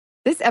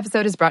This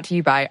episode is brought to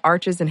you by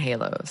Arches and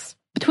Halos.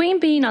 Between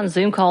being on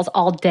Zoom calls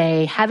all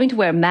day, having to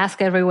wear a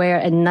mask everywhere,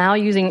 and now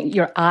using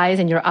your eyes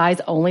and your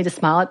eyes only to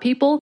smile at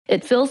people,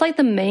 it feels like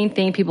the main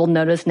thing people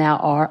notice now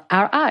are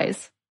our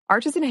eyes.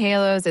 Arches and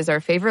Halos is our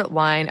favorite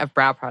line of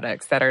brow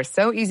products that are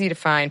so easy to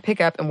find, pick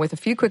up, and with a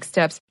few quick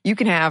steps, you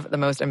can have the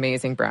most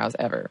amazing brows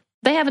ever.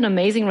 They have an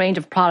amazing range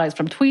of products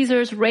from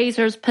tweezers,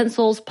 razors,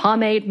 pencils,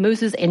 pomade,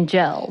 mousses, and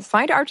gels.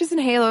 Find Arches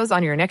and Halos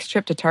on your next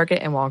trip to Target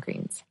and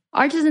Walgreens.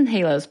 Arches and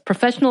Halos,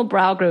 professional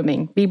brow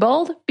grooming. Be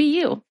bold, be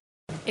you.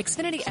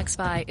 Xfinity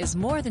XFi is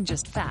more than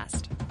just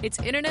fast. It's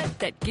internet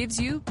that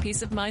gives you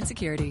peace of mind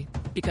security.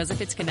 Because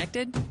if it's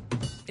connected,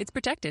 it's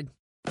protected.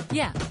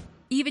 Yeah,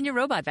 even your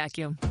robot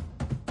vacuum.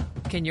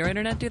 Can your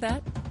internet do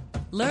that?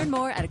 Learn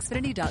more at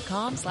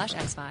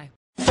xfinity.com/xfi.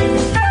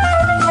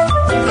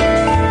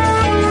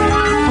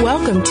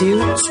 Welcome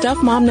to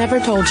Stuff Mom Never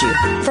Told You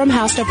from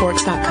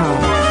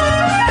HowStuffWorks.com.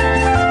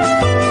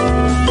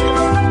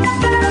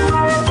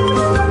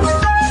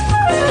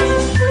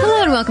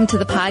 Welcome to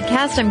the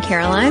podcast. I'm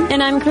Caroline.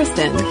 And I'm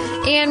Kristen.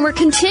 And we're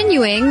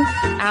continuing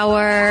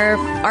our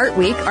Art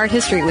Week, Art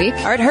History Week.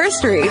 Art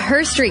Herstory.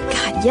 Herstory.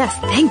 God, yes,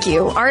 thank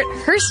you. Art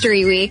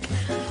Herstory Week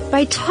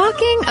by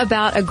talking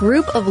about a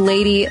group of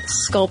lady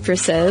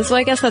sculptresses. Well,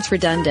 I guess that's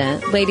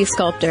redundant. Lady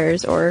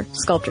sculptors or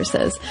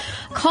sculptresses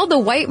called the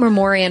White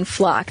Marmorean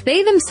Flock.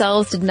 They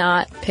themselves did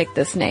not pick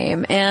this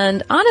name.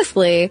 And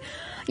honestly,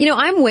 you know,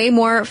 I'm way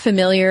more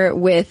familiar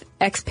with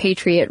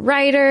expatriate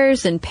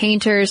writers and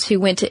painters who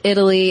went to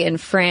Italy and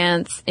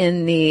France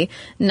in the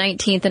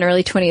 19th and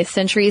early 20th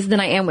centuries than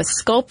I am with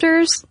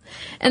sculptors.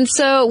 And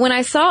so when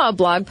I saw a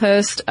blog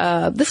post,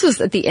 this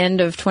was at the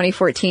end of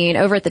 2014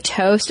 over at the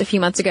Toast a few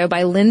months ago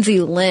by Lindsay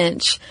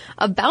Lynch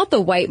about the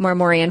White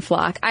Marmorean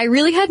Flock, I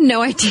really had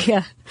no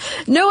idea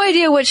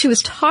what she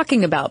was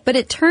talking about. But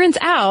it turns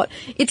out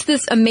it's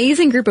this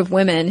amazing group of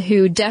women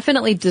who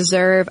definitely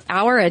deserve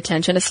our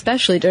attention,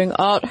 especially during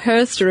Art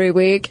History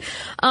Week.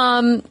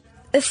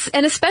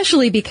 And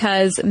especially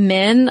because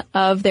men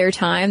of their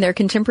time, their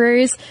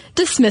contemporaries,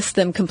 dismissed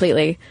them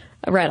completely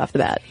right off the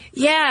bat.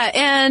 Yeah,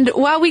 and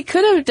while we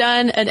could have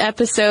done an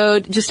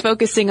episode just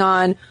focusing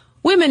on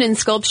women in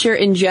sculpture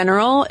in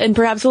general, and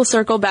perhaps we'll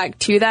circle back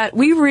to that,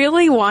 we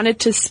really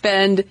wanted to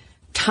spend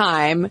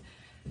time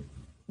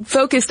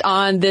focused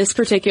on this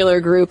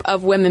particular group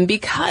of women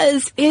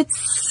because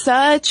it's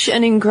such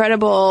an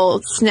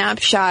incredible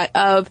snapshot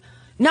of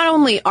not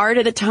only art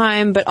at the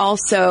time, but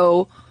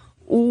also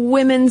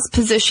women's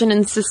position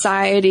in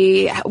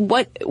society,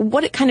 what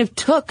it kind of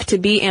took to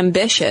be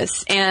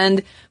ambitious.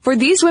 And for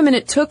these women,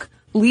 it took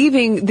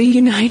leaving the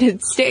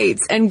United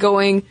States and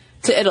going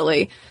to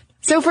Italy.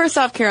 So first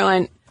off,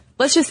 Caroline,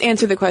 let's just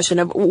answer the question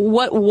of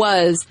what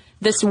was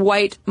this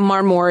White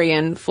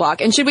Marmorean Flock?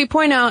 And should we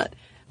point out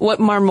what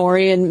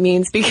Marmorean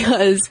means?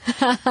 Because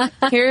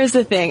here's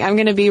the thing. I'm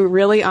going to be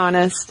really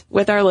honest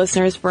with our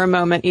listeners for a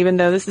moment, even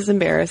though this is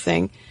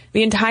embarrassing.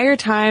 The entire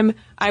time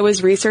I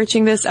was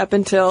researching this up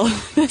until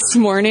this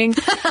morning,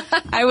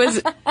 I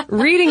was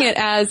reading it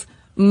as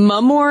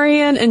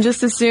Marmorean and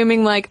just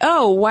assuming like,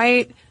 oh,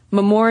 white,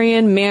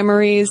 Marmorean,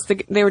 mammaries.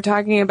 They were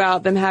talking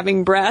about them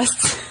having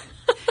breasts.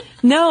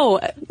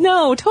 No,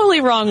 totally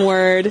wrong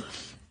word.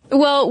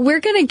 Well, we're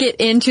going to get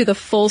into the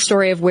full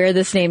story of where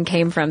this name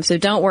came from, so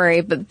don't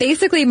worry. But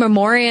basically,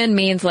 Marmorean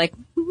means like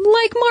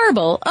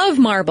marble, of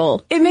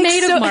marble,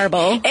 made of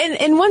marble.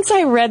 And once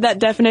I read that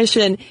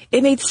definition,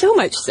 it made so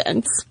much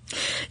sense.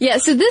 Yeah,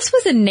 so this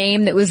was a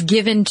name that was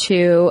given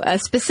to a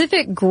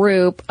specific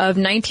group of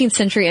 19th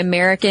century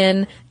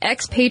American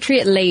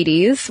expatriate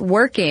ladies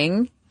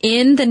working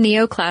in the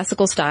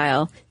neoclassical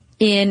style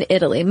in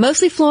Italy,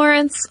 mostly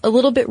Florence, a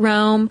little bit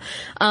Rome,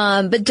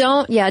 but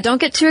don't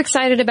get too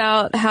excited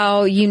about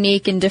how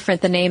unique and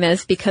different the name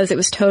is because it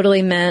was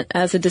totally meant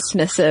as a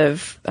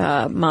dismissive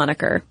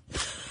moniker.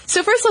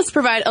 So first, let's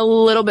provide a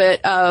little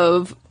bit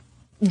of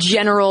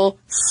general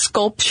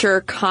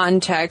sculpture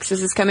context.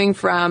 This is coming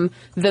from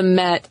the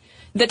Met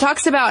that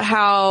talks about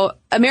how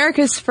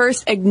America's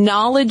first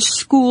acknowledged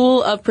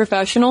school of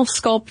professional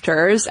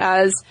sculptors,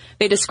 as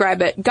they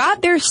describe it,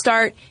 got their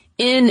start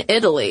in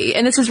Italy.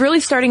 And this was really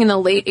starting in the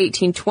late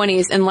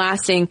 1820s and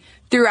lasting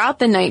throughout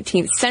the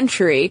 19th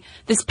century.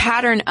 This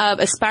pattern of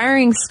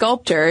aspiring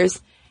sculptors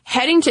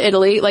heading to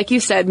Italy, like you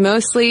said,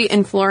 mostly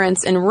in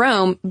Florence and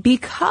Rome,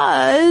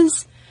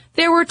 because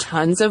there were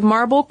tons of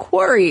marble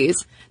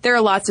quarries. There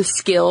are lots of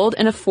skilled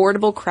and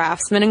affordable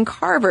craftsmen and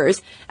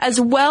carvers, as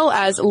well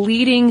as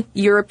leading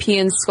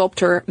European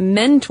sculptor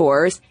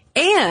mentors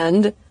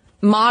and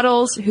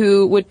models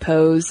who would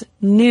pose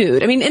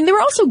nude. I mean, and they were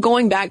also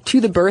going back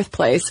to the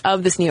birthplace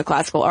of this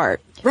neoclassical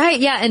art. Right,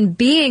 yeah, and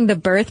being the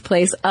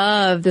birthplace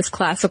of this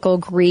classical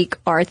Greek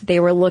art that they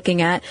were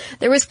looking at,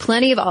 there was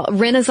plenty of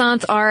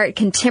Renaissance art,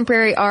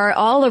 contemporary art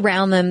all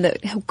around them that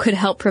could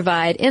help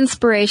provide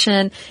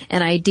inspiration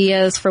and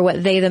ideas for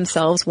what they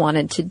themselves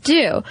wanted to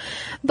do.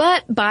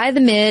 But by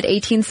the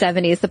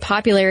mid-1870s, the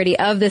popularity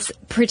of this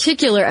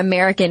particular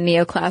American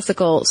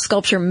neoclassical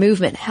sculpture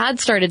movement had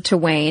started to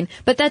wane,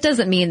 but that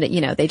doesn't mean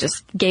that, they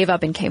just gave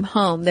up and came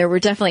home. There were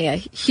definitely a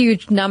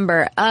huge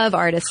number of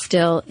artists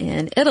still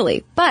in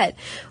Italy. But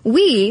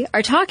we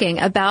are talking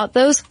about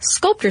those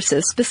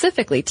sculptresses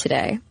specifically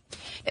today.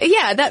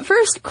 Yeah, that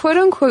first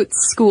quote-unquote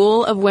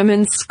school of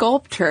women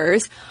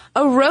sculptors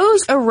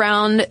arose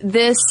around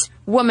this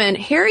woman,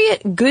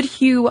 Harriet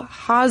Goodhue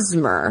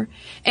Hosmer,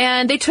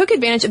 and they took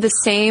advantage of the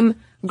same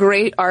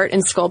great art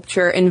and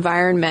sculpture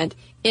environment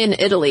in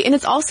Italy. And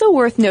it's also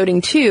worth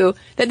noting, too,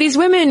 that these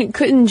women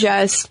couldn't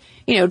just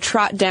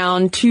trot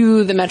down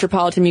to the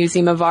Metropolitan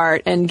Museum of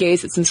Art and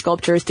gaze at some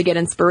sculptures to get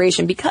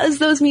inspiration, because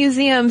those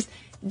museums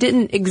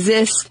didn't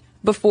exist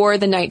before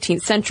the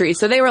 19th century.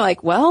 So they were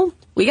like, well,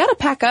 we got to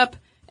pack up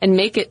and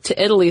make it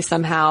to Italy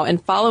somehow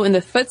and follow in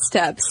the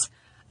footsteps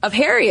of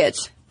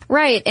Harriet.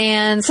 Right,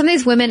 and some of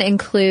these women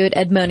include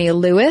Edmonia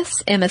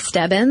Lewis, Emma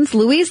Stebbins,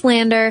 Louise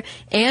Lander,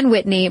 Anne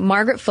Whitney,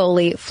 Margaret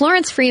Foley,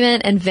 Florence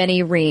Freeman, and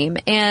Vinnie Ream.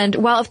 And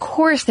while, of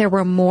course, there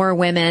were more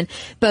women,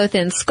 both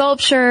in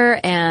sculpture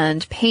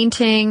and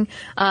painting,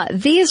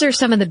 these are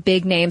some of the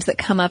big names that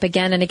come up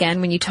again and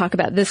again when you talk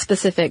about this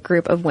specific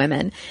group of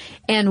women.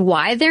 And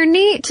why they're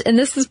neat, and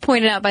this is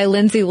pointed out by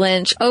Lindsay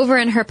Lynch over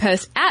in her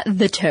post at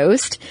The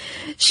Toast.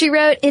 She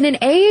wrote, in an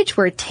age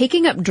where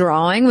taking up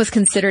drawing was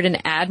considered an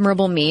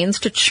admirable means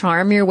to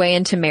charm your way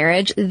into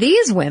marriage,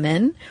 these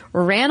women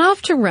ran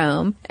off to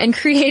Rome and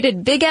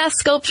created big-ass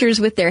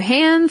sculptures with their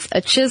hands, a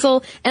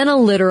chisel, and a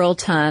literal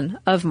ton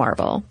of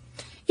marble.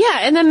 Yeah,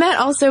 and then Matt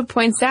also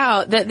points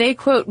out that they,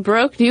 quote,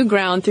 broke new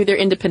ground through their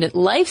independent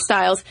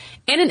lifestyles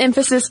and an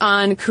emphasis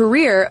on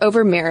career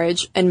over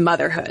marriage and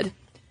motherhood.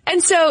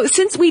 And so,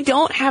 since we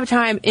don't have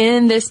time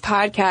in this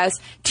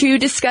podcast to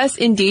discuss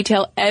in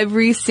detail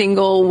every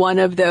single one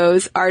of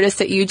those artists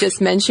that you just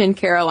mentioned,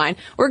 Caroline,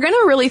 we're going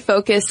to really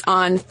focus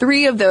on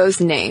three of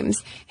those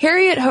names: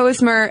 Harriet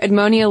Hosmer,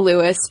 Edmonia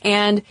Lewis,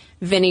 and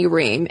Vinnie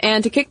Ream.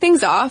 And to kick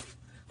things off,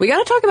 we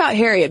got to talk about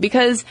Harriet,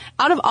 because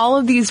out of all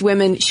of these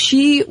women,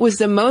 she was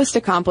the most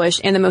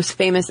accomplished and the most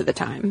famous at the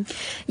time.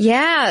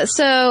 Yeah,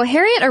 so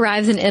Harriet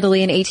arrives in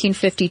Italy in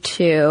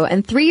 1852,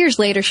 and 3 years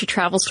later she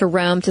travels to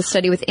Rome to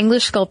study with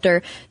English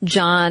sculptor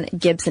John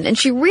Gibson. And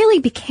she really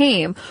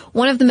became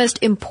one of the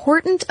most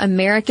important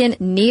American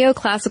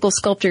neoclassical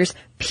sculptors,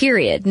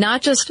 period.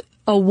 Not just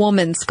a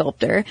woman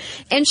sculptor.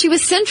 And she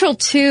was central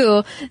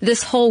to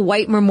this whole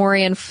white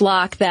Marmorean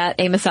flock that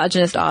a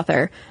misogynist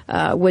author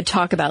would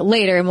talk about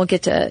later, and we'll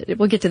get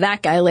to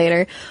that guy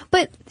later.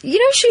 But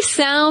she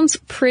sounds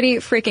pretty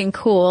freaking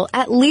cool,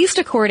 at least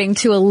according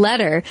to a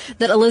letter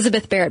that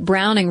Elizabeth Barrett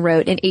Browning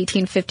wrote in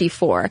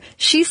 1854.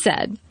 She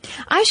said,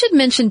 "I should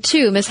mention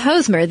too Miss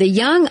Hosmer, the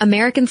young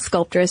American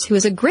sculptress who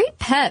is a great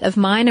pet of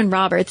mine and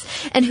Robert's,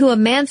 and who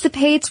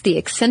emancipates the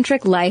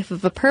eccentric life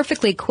of a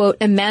perfectly, quote,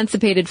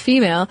 emancipated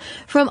female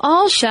from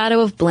all shadow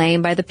of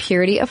blame by the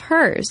purity of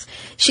hers.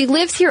 She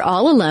lives here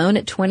all alone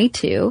at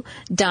 22,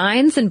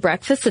 dines and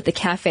breakfasts at the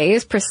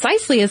cafes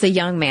precisely as a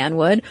young man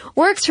would,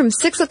 works from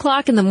 6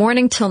 o'clock in the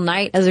morning till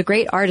night as a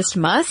great artist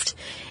must,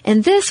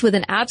 and this with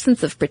an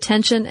absence of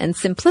pretension and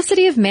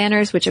simplicity of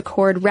manners which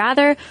accord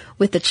rather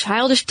with the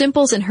childish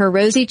dimples in her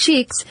rosy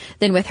cheeks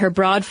than with her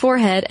broad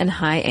forehead and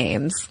high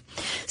aims."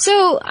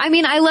 So,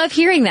 I love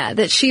hearing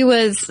that she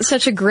was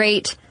such a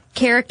great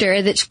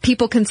character, that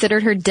people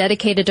considered her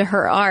dedicated to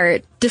her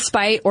art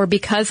despite or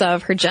because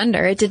of her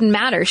gender. It didn't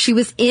matter. She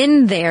was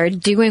in there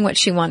doing what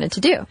she wanted to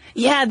do.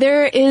 Yeah,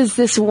 there is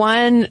this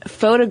one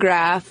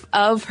photograph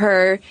of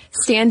her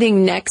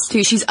standing next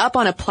to, she's up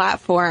on a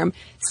platform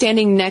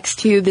standing next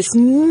to this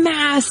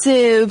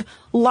massive,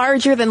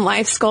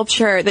 larger-than-life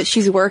sculpture that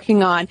she's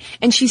working on,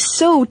 and she's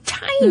so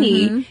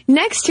tiny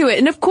next to it.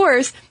 And of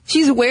course,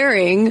 she's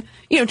wearing,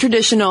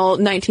 traditional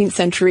 19th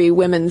century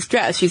women's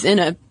dress. She's in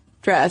a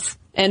dress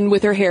and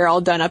with her hair all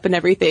done up and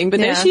everything.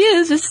 But there she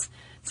is, just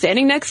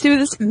standing next to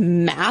this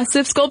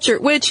massive sculpture,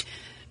 which,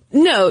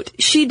 note,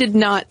 she did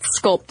not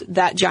sculpt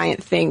that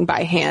giant thing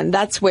by hand.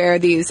 That's where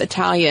these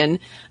Italian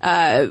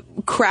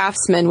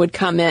craftsmen would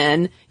come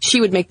in.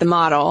 She would make the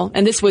model,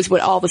 and this was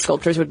what all the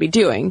sculptors would be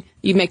doing.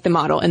 You make the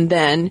model, and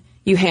then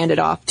you hand it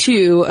off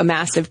to a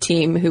massive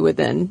team who would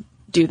then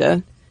do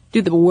the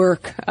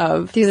work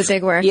of... Do the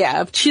big work. Yeah,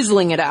 of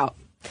chiseling it out.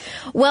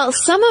 Well,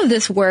 some of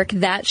this work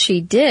that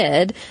she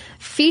did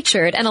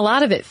featured, and a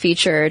lot of it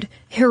featured,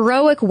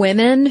 heroic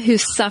women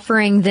whose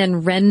suffering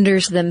then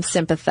renders them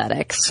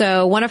sympathetic.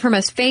 So one of her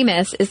most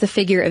famous is the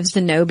figure of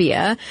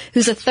Zenobia,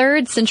 who's a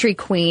 3rd century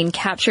queen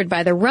captured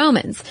by the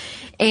Romans.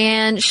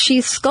 And she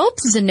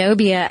sculpts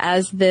Zenobia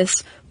as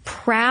this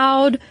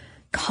proud,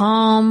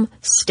 calm,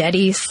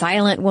 steady,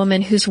 silent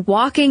woman who's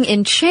walking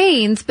in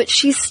chains, but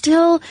she's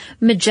still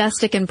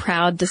majestic and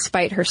proud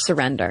despite her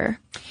surrender.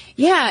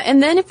 Yeah,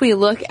 and then if we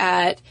look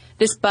at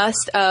this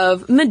bust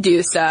of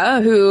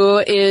Medusa, who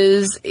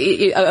is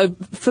a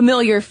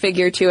familiar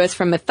figure to us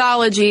from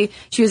mythology.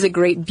 She was a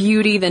great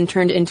beauty, then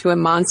turned into a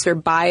monster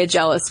by a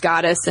jealous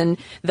goddess, and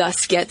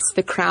thus gets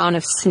the crown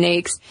of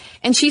snakes.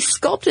 And she's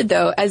sculpted,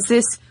 though, as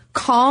this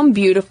calm,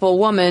 beautiful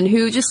woman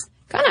who just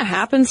kind of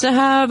happens to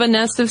have a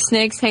nest of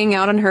snakes hanging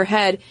out on her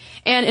head.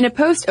 And in a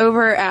post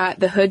over at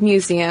the Hood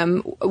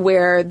Museum,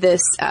 where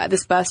this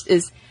bust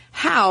is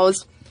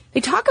housed, they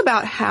talk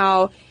about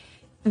how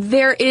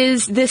there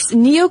is this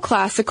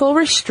neoclassical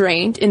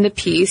restraint in the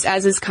piece,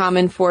 as is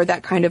common for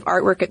that kind of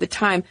artwork at the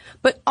time,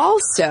 but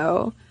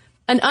also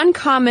an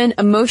uncommon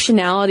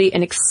emotionality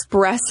and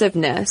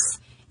expressiveness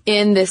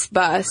in this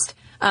bust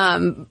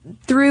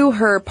through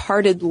her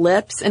parted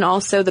lips and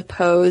also the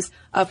pose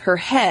of her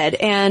head.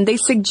 And they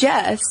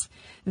suggest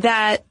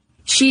that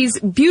she's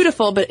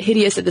beautiful but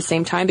hideous at the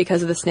same time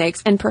because of the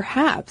snakes, and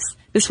perhaps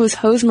this was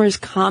Hosmer's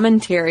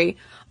commentary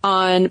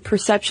on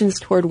perceptions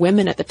toward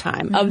women at the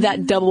time, of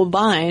that double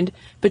bind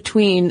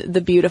between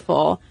the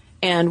beautiful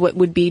and what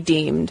would be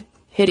deemed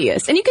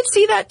hideous. And you could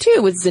see that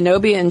too with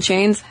Zenobia in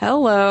chains.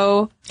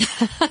 Hello.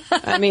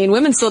 I mean,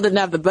 women still didn't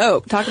have the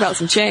boat. Talk about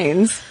some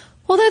chains.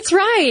 Well, that's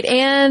right.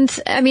 And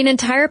I mean,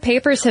 entire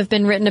papers have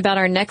been written about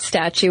our next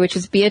statue, which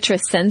is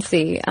Beatrice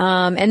Cenci.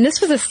 And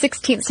this was a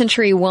 16th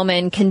century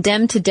woman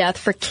condemned to death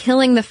for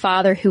killing the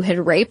father who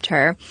had raped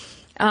her.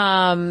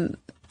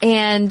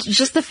 And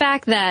just the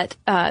fact that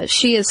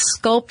she is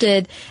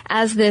sculpted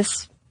as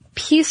this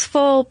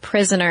peaceful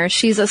prisoner.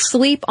 She's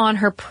asleep on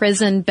her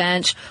prison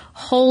bench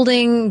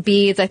holding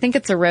beads. I think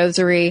it's a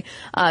rosary.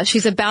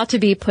 She's about to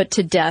be put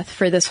to death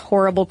for this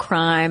horrible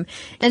crime.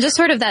 And just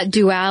sort of that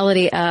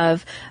duality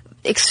of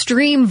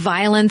extreme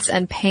violence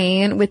and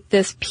pain with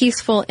this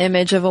peaceful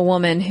image of a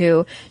woman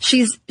who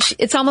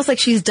it's almost like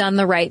she's done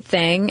the right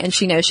thing, and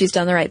she knows she's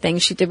done the right thing.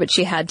 She did what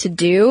she had to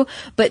do,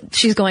 but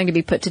she's going to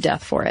be put to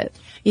death for it.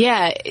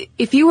 Yeah,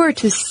 if you were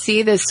to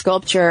see this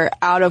sculpture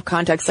out of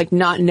context, like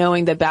not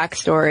knowing the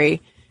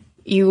backstory,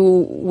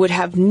 you would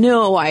have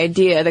no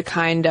idea the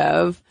kind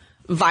of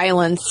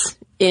violence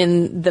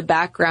in the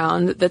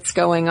background that's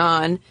going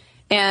on.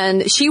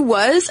 And she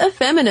was a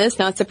feminist,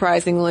 not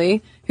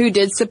surprisingly, who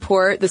did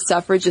support the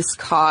suffragist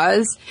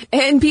cause.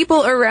 And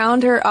people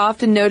around her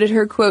often noted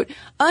her, quote,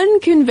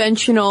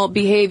 unconventional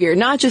behavior,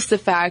 not just the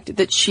fact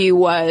that she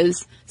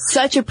was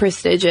such a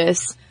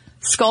prestigious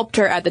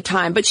sculptor at the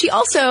time, but she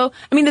also,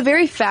 I mean, the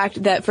very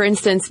fact that, for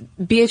instance,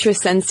 Beatrice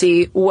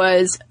Cenci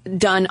was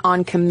done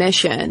on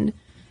commission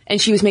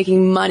and she was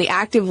making money,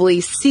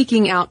 actively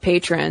seeking out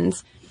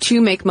patrons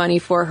to make money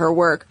for her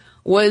work,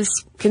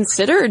 was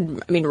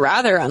considered, I mean,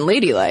 rather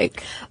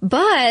unladylike.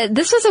 But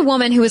this was a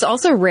woman who was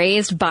also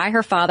raised by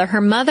her father. Her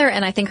mother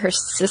and I think her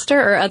sister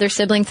or other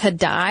siblings had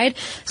died.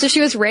 So she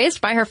was raised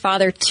by her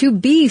father to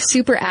be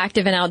super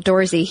active and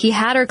outdoorsy. He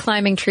had her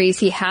climbing trees.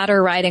 He had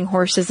her riding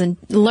horses and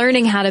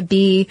learning how to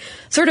be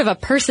sort of a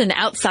person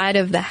outside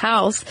of the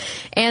house.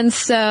 And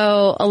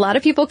so a lot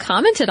of people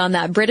commented on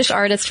that. British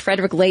artist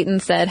Frederick Leighton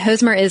said,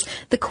 Hosmer is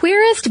the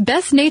queerest,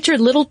 best-natured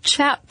little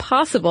chap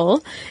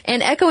possible.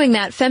 And echoing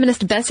that,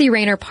 feminist Bessie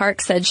Rayner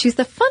Park said she's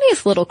the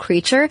funniest little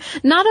creature,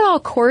 not at all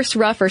coarse,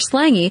 rough, or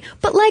slangy,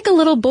 but like a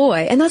little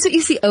boy. And that's what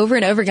you see over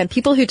and over again.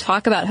 People who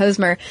talk about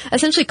Hosmer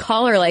essentially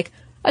call her like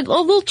a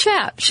little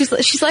chap.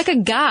 She's like a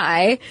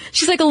guy.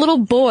 She's like a little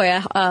boy,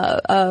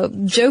 a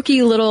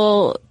jokey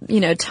little,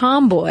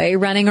 tomboy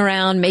running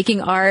around,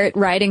 making art,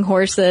 riding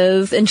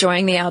horses,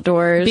 enjoying the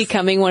outdoors.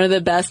 Becoming one of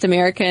the best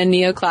American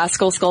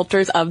neoclassical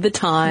sculptors of the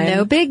time.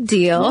 No big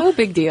deal. No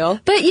big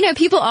deal. But,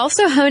 people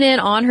also hone in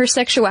on her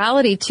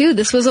sexuality, too.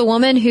 This was a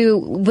woman who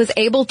was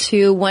able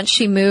to, once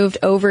she moved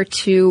over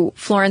to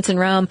Florence and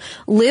Rome,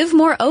 live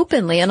more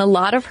openly. And a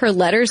lot of her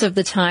letters of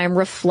the time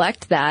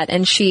reflect that.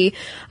 And she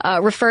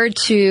referred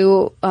to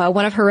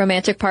one of her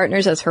romantic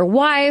partners as her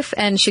wife,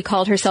 and she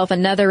called herself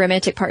another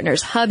romantic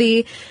partner's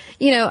hubby.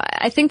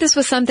 I think this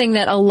was something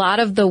that a lot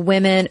of the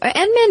women,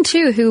 and men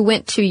too, who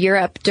went to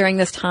Europe during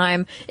this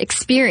time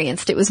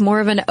experienced. It was more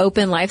of an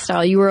open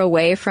lifestyle. You were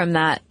away from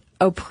that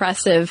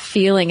oppressive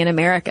feeling in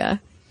America.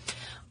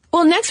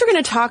 Well, next we're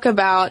going to talk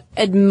about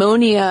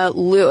Edmonia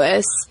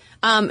Lewis,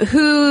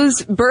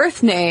 whose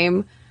birth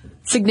name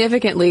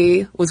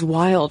significantly was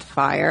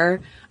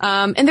Wildfire.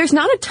 And there's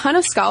not a ton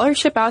of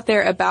scholarship out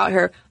there about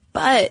her,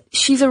 but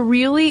she's a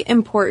really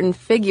important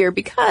figure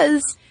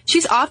because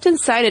she's often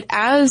cited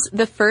as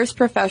the first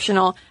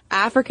professional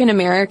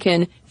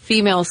African-American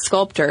female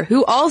sculptor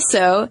who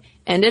also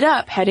ended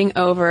up heading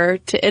over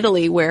to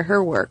Italy where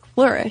her work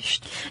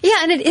flourished. Yeah,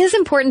 and it is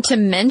important to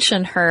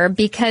mention her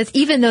because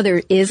even though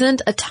there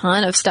isn't a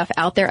ton of stuff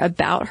out there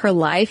about her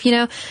life,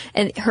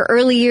 and her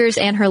early years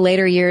and her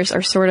later years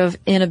are sort of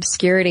in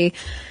obscurity,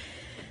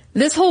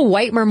 This whole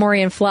white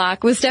Marmorean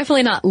flock was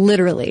definitely not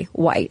literally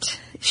white.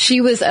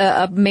 She was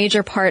a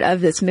major part of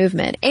this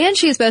movement. And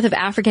she is both of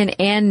African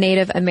and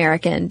Native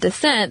American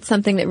descent,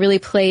 something that really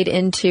played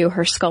into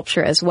her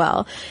sculpture as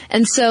well.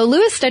 And so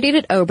Lewis studied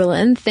at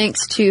Oberlin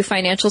thanks to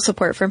financial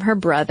support from her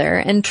brother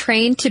and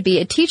trained to be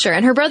a teacher.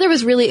 And her brother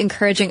was really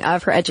encouraging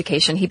of her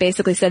education. He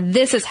basically said,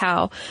 this is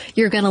how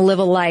you're going to live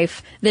a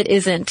life that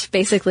isn't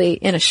basically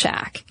in a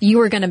shack. You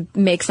are going to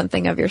make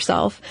something of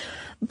yourself.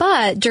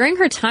 But during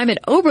her time at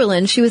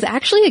Oberlin, she was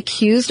actually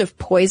accused of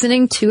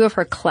poisoning 2 of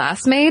her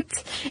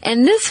classmates.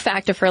 And this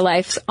fact of her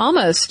life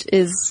almost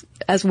is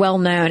as well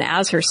known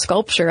as her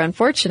sculpture,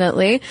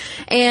 unfortunately.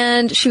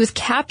 And she was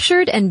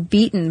captured and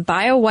beaten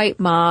by a white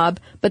mob,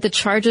 but the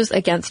charges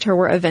against her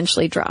were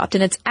eventually dropped.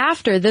 And it's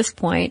after this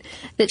point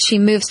that she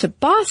moves to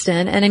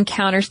Boston and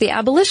encounters the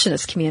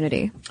abolitionist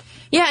community.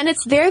 Yeah, and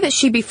it's there that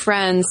she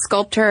befriends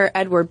sculptor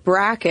Edward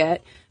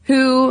Brackett,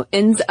 who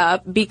ends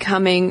up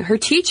becoming her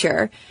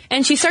teacher.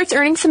 And she starts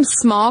earning some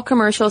small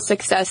commercial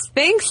success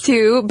thanks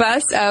to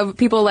busts of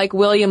people like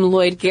William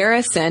Lloyd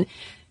Garrison,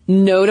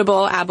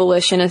 notable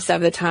abolitionists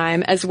of the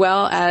time, as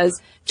well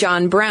as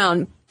John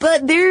Brown.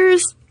 But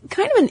there's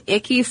kind of an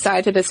icky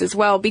side to this as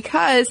well,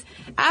 because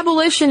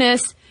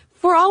abolitionists,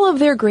 for all of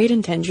their great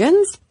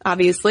intentions,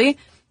 obviously,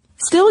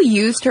 still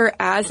used her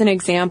as an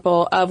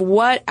example of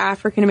what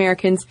African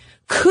Americans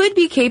could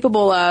be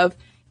capable of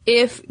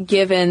if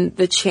given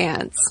the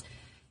chance.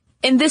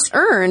 And this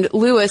earned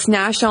Lewis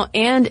national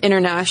and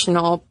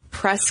international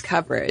press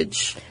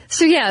coverage.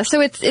 So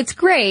it's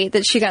great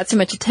that she got so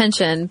much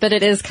attention, but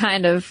it is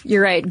kind of,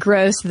 you're right,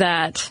 gross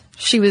that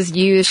she was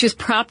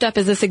propped up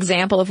as this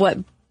example of what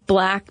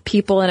Black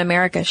people in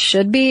America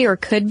should be or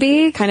could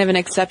be. Kind of an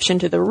exception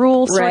to the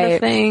rule sort of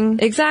thing.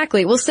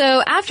 Exactly. Well,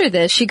 so after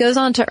this, she goes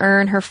on to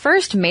earn her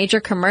first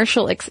major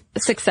commercial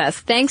success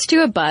thanks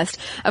to a bust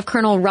of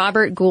Colonel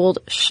Robert Gould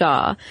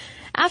Shaw.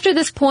 After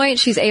this point,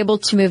 she's able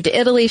to move to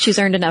Italy. She's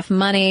earned enough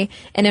money.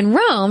 And in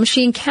Rome,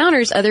 she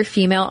encounters other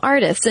female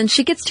artists, and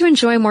she gets to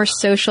enjoy more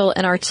social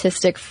and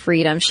artistic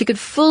freedom. She could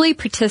fully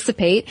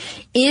participate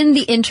in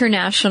the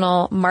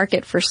international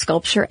market for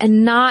sculpture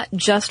and not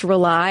just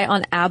rely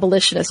on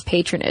abolitionist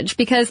patronage.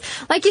 Because,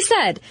 like you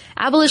said,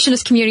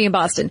 abolitionist community in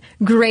Boston,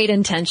 great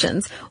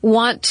intentions,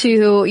 want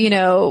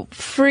to,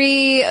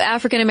 free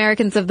African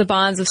Americans of the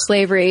bonds of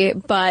slavery,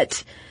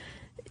 but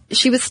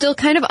she was still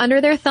kind of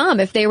under their thumb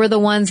if they were the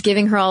ones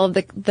giving her all of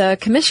the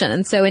commission.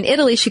 And so in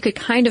Italy, she could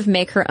kind of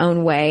make her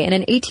own way. And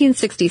in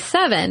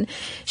 1867,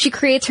 she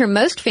creates her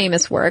most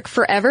famous work,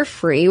 Forever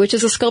Free, which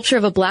is a sculpture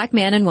of a Black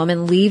man and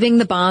woman leaving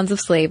the bonds of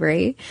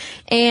slavery.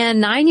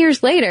 And 9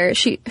 years later,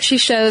 she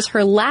shows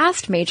her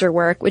last major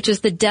work, which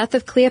is The Death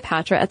of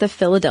Cleopatra at the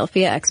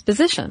Philadelphia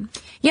Exposition.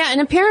 Yeah, and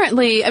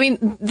apparently,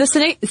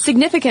 the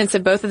significance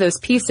of both of those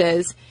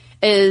pieces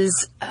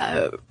is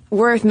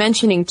worth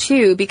mentioning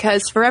too,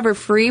 because Forever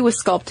Free was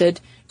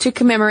sculpted to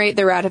commemorate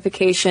the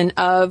ratification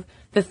of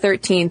the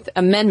 13th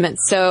Amendment.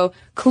 So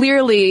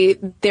clearly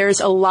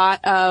there's a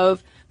lot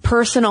of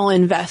personal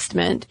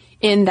investment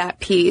in that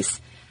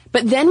piece.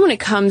 But then when it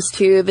comes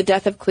to The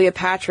Death of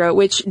Cleopatra,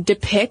 which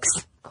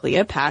depicts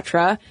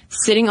Cleopatra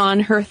sitting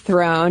on her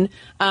throne,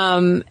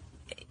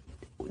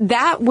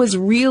 that was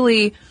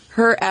really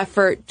her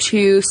effort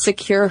to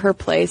secure her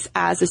place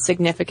as a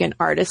significant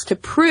artist, to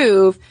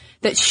prove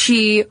that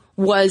she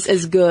was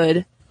as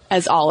good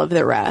as all of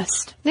the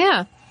rest.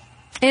 Yeah.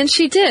 And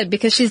she did,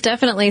 because she's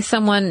definitely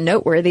someone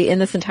noteworthy in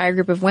this entire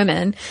group of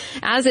women,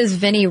 as is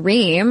Vinnie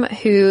Ream,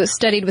 who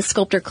studied with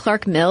sculptor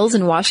Clark Mills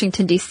in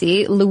Washington,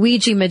 D.C.,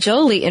 Luigi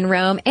Majoli in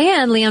Rome,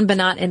 and Leon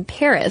Bonnat in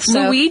Paris.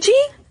 So, Luigi?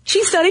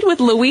 She studied with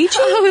Luigi?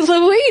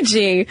 Oh,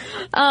 Luigi.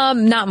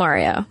 Not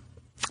Mario.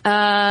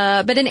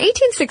 But in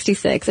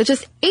 1866, at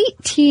just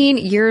 18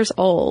 years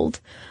old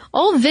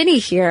Vinnie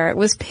here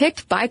was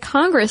picked by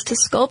Congress to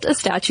sculpt a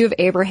statue of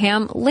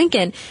Abraham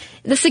Lincoln.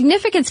 The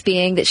significance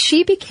being that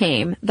she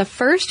became the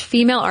first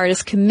female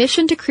artist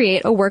commissioned to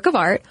create a work of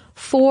art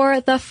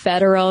for the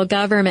federal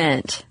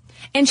government.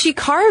 And she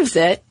carves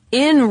it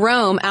in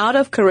Rome out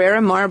of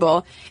Carrara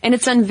marble, and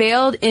it's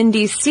unveiled in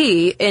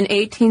D.C. in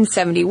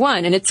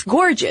 1871, and it's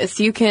gorgeous.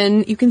 You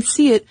can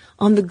see it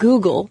on the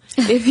Google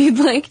if you'd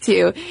like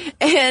to.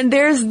 And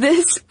there's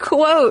this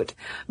quote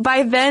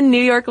by then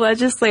New York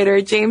legislator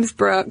James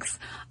Brooks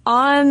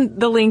on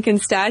the Lincoln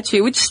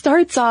statue, which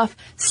starts off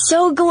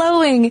so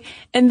glowing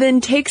and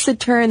then takes a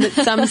turn that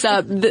sums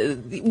up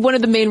one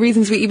of the main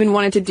reasons we even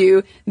wanted to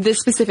do this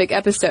specific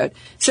episode.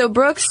 So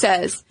Brooks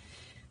says,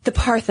 "The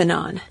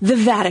Parthenon, the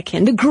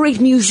Vatican, the great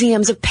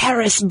museums of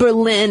Paris,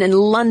 Berlin, and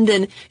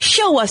London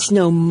show us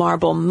no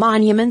marble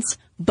monuments,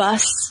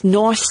 busts,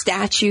 nor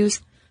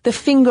statues, the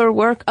finger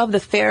work of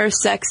the fairer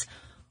sex,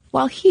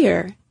 while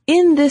here,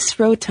 in this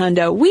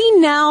rotunda,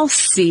 we now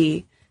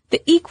see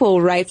the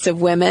equal rights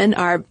of women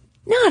are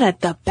not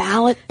at the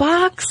ballot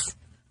box,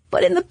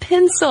 but in the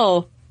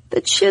pencil,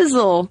 the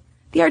chisel,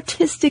 the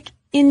artistic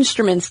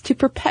instruments to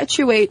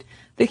perpetuate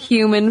the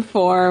human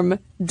form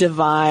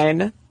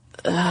divine."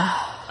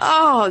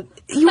 Oh,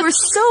 you were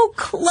so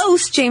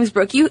close, James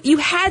Brooke. You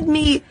had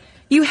me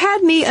You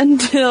had me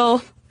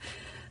until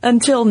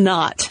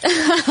not.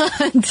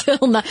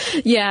 Until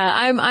not. Yeah,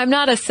 I'm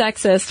not a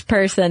sexist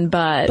person,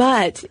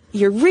 But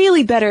you're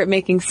really better at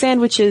making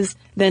sandwiches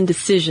than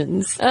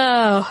decisions.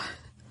 Oh.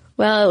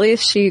 Well, at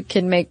least she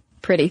can make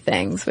pretty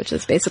things, which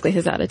is basically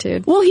his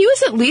attitude. Well, he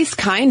was at least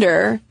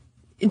kinder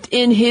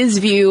in his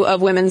view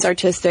of women's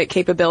artistic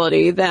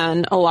capability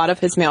than a lot of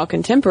his male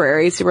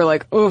contemporaries who were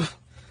like, oh,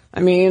 I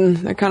mean,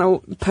 they're kind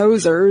of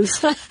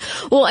posers.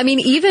 Well, I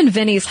mean, even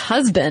Vinny's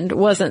husband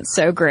wasn't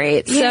so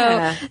great.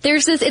 Yeah. So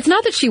there's this, it's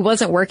not that she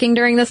wasn't working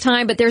during this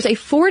time, but there's a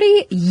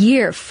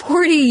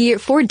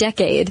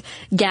 4-decade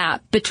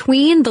gap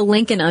between the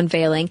Lincoln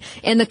unveiling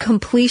and the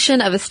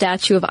completion of a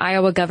statue of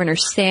Iowa Governor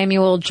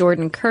Samuel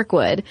Jordan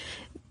Kirkwood.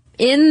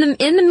 In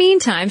the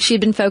meantime,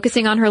 she'd been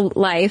focusing on her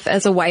life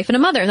as a wife and a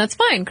mother, and that's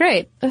fine.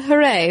 Great.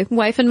 Hooray.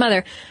 Wife and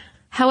mother.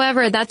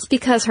 However, that's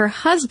because her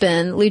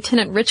husband,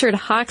 Lieutenant Richard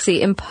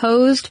Hoxie,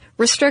 imposed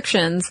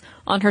restrictions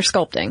on her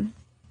sculpting.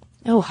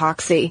 Oh,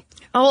 Hoxie.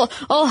 Oh,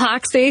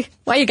 Hoxie.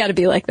 Why you gotta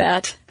be like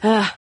that?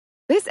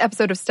 This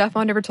episode of Stuff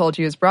Mom Never Told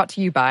You is brought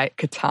to you by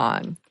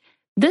Catan.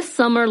 This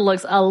summer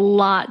looks a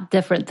lot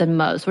different than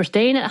most. We're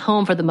staying at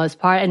home for the most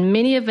part, and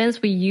many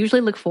events we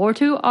usually look forward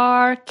to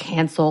are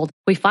canceled.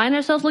 We find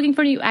ourselves looking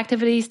for new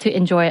activities to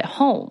enjoy at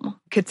home.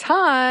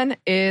 Catan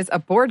is a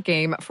board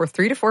game for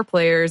 3 to 4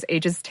 players,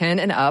 ages 10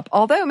 and up.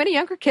 Although many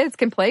younger kids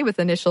can play with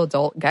initial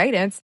adult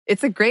guidance,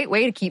 it's a great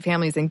way to keep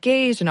families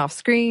engaged and off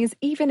screens,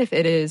 even if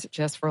it is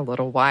just for a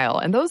little while.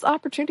 And those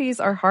opportunities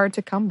are hard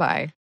to come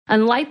by.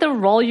 Unlike the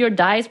roll your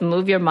dice,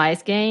 move your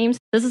mice games,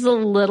 this is a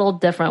little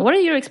different. What are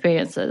your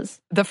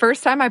experiences? The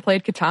first time I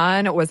played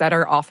Catan was at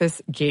our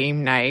office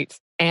game night,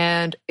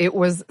 and it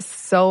was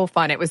so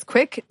fun. It was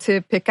quick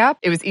to pick up.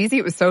 It was easy.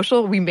 It was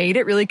social. We made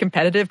it really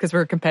competitive because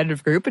we're a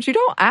competitive group, but you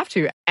don't have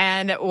to.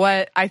 And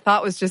what I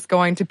thought was just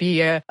going to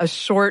be a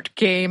short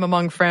game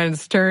among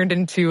friends turned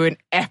into an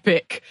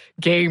epic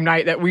game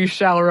night that we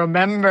shall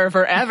remember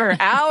forever.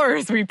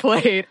 Hours we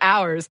played,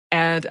 hours.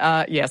 And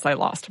yes, I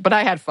lost, but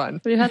I had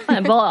fun. You had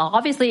fun. Well,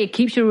 obviously it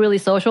keeps you really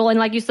social. And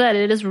like you said,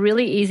 it is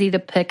really easy to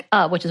pick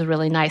up, which is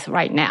really nice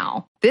right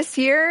now. This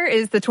year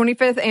is the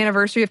 25th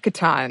anniversary of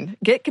Catan.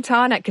 Get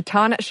Catan at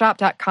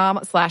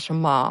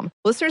catanshop.com/mom.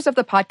 Listeners of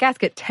the podcast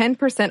get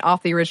 10%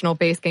 off the original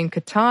base game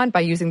Catan by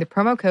using the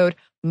promo code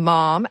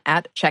MOM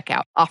at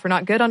checkout. Offer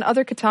not good on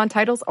other Catan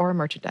titles or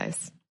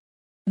merchandise.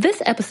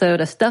 This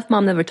episode of Stuff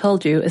Mom Never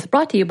Told You is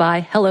brought to you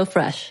by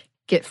HelloFresh.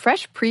 Get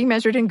fresh,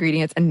 pre-measured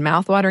ingredients and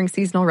mouth-watering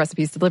seasonal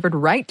recipes delivered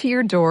right to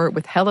your door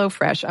with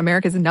HelloFresh,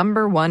 America's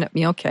 #1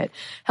 meal kit.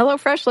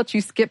 HelloFresh lets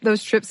you skip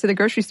those trips to the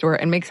grocery store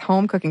and makes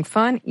home cooking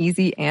fun,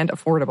 easy, and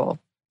affordable.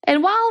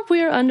 And while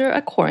we're under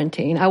a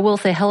quarantine, I will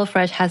say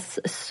HelloFresh has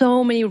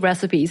so many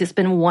recipes. It's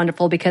been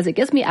wonderful because it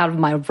gets me out of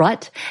my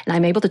rut and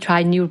I'm able to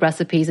try new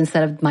recipes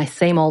instead of my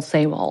same old,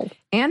 same old.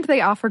 And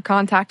they offer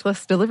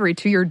contactless delivery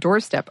to your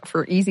doorstep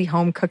for easy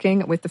home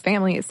cooking with the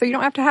family, so you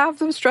don't have to have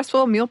those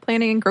stressful meal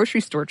planning and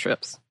grocery store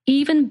trips.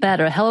 Even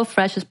better,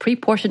 HelloFresh's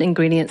pre-portioned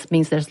ingredients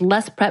means there's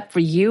less prep for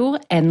you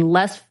and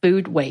less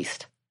food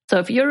waste. So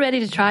if you're ready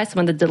to try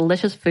some of the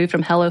delicious food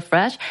from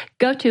HelloFresh,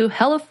 go to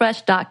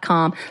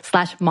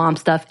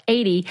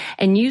HelloFresh.com/momstuff80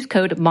 and use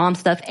code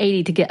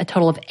momstuff80 to get a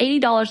total of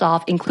 $80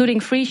 off, including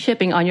free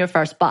shipping on your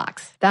first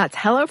box. That's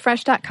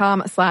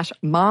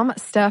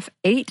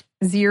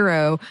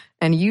HelloFresh.com/momstuff80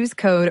 and use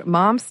code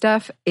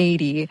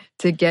momstuff80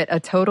 to get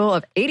a total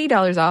of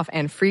 $80 off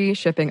and free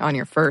shipping on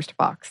your first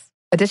box.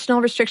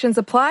 Additional restrictions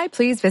apply.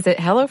 Please visit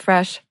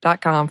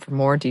HelloFresh.com for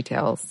more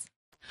details.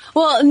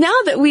 Well, now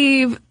that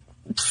we've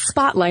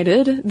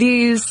spotlighted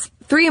these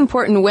 3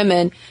 important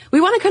women,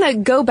 we want to kind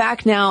of go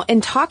back now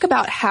and talk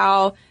about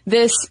how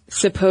this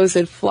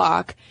supposed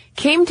flock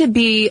came to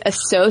be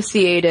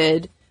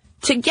associated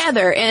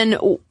together and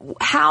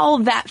how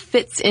that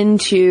fits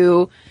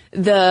into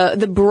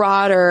the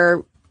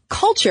broader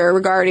culture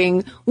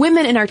regarding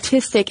women and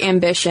artistic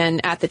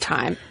ambition at the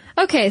time.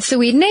 Okay, so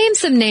we named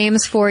some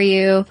names for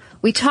you.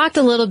 We talked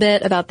a little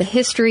bit about the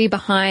history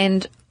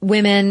behind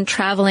women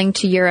traveling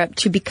to Europe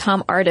to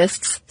become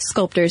artists,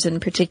 sculptors in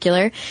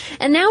particular.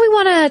 And now we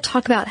want to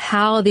talk about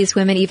how these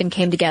women even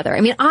came together. I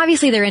mean,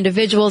 obviously they're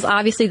individuals.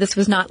 Obviously this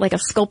was not like a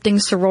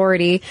sculpting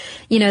sorority.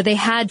 You know, they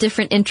had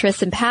different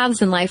interests and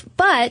paths in life,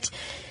 but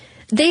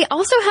they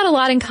also had a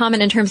lot in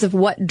common in terms of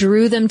what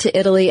drew them to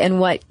Italy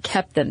and what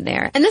kept them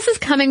there. And this is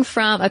coming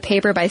from a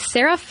paper by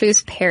Sarah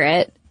Foose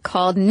Parrott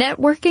called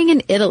Networking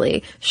in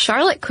Italy,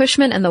 Charlotte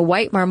Cushman and the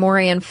White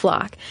Marmorean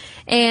Flock.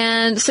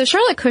 And so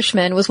Charlotte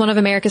Cushman was one of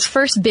America's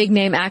first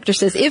big-name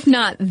actresses, if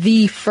not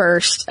the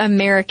first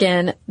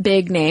American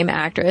big-name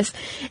actress.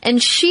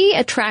 And she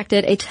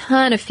attracted a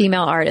ton of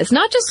female artists,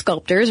 not just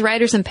sculptors,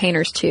 writers and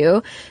painters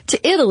too,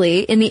 to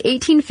Italy in the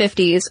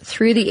 1850s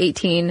through the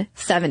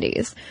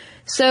 1870s.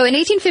 So in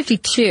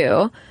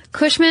 1852,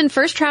 Cushman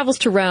first travels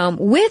to Rome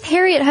with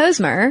Harriet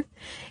Hosmer,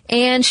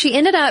 and she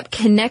ended up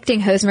connecting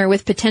Hosmer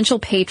with potential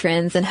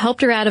patrons and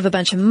helped her out of a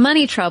bunch of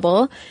money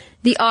trouble.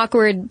 The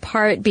awkward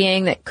part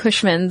being that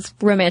Cushman's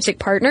romantic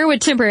partner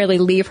would temporarily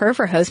leave her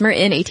for Hosmer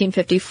in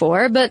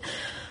 1854. But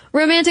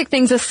romantic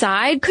things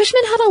aside,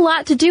 Cushman had a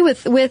lot to do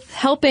with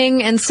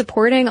helping and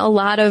supporting a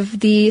lot of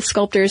the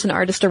sculptors and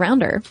artists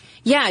around her.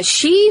 Yeah,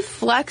 she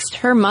flexed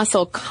her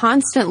muscle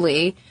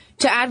constantly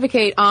to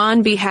advocate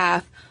on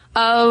behalf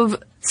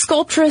of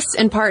sculptress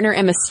and partner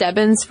Emma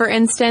Stebbins, for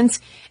instance.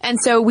 And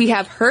so we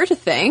have her to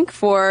thank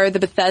for the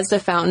Bethesda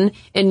fountain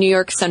in New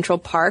York Central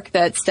Park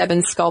that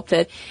Stebbins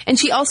sculpted. And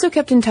she also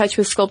kept in touch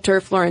with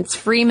sculptor Florence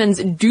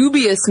Freeman's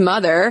dubious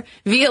mother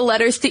via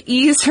letters to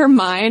ease her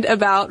mind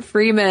about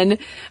Freeman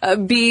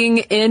being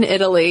in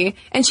Italy.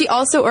 And she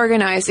also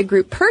organized a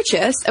group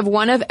purchase of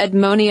one of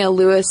Edmonia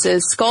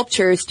Lewis's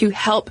sculptures to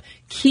help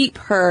keep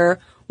her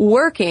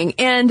working.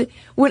 And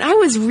when I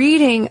was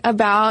reading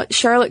about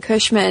Charlotte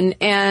Cushman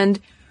and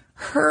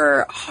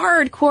her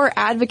hardcore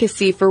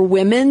advocacy for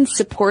women,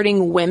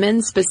 supporting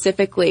women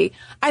specifically,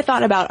 I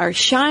thought about our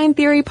Shine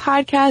Theory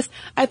podcast.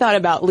 I thought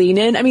about Lean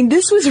In. I mean,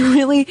 this was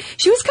really,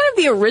 she was kind of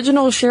the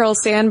original Sheryl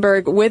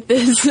Sandberg with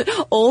this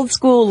old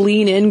school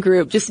Lean In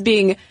group, just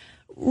being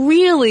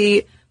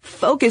really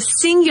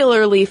focused,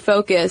 singularly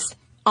focused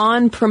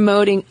on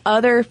promoting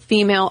other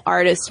female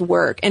artists'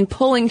 work and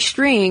pulling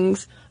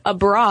strings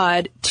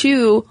abroad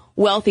to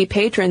wealthy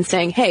patrons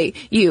saying, hey,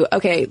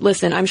 okay,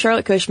 listen, I'm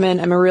Charlotte Cushman.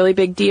 I'm a really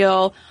big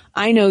deal.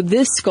 I know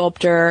this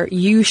sculptor.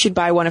 You should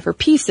buy one of her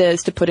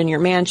pieces to put in your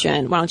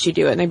mansion. Why don't you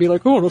do it? And they'd be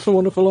like, oh, that's a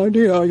wonderful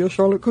idea. You're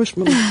Charlotte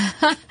Cushman.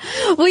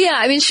 Well, yeah,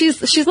 I mean,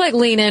 she's like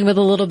Lean In with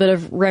a little bit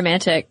of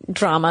romantic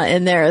drama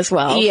in there as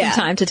well, from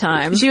time to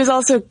time. She was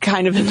also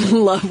kind of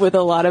in love with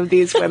a lot of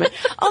these women.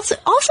 also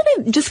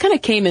they just kind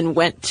of came and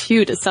went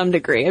too, to some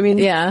degree. I mean,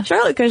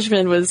 Charlotte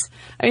Cushman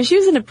she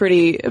was in a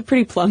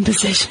pretty plum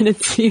position,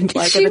 it seemed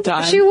like, at the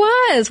time. She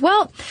was.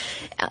 Well,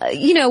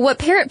 what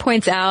Parrott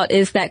points out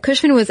is that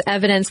Cushman was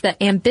evidence that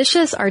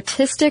ambitious,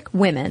 artistic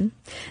women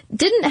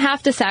didn't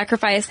have to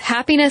sacrifice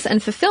happiness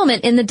and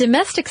fulfillment in the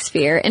domestic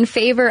sphere in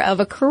favor of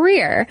a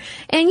career.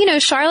 And,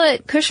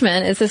 Charlotte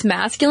Cushman is this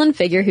masculine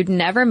figure who'd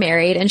never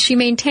married, and she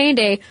maintained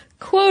a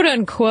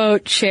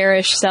quote-unquote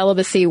cherished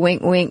celibacy,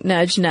 wink, wink,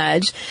 nudge,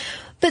 nudge.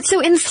 But so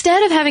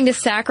instead of having to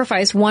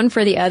sacrifice one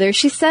for the other,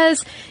 she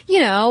says,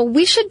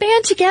 we should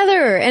band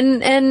together.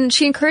 And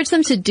she encouraged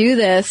them to do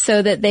this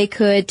so that they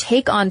could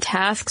take on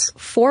tasks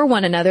for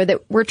one another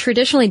that were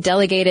traditionally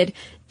delegated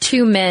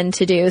to men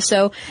to do.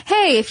 So,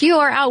 hey, if you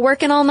are out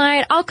working all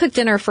night, I'll cook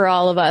dinner for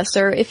all of us.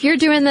 Or if you're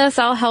doing this,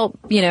 I'll help,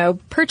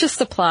 purchase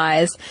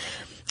supplies.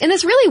 And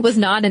this really was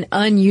not an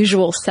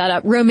unusual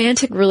setup,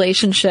 romantic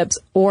relationships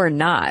or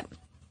not.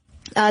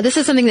 This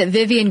is something that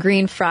Vivian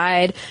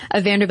Green-Fried,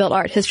 a Vanderbilt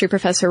art history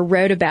professor,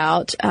 wrote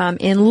about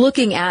in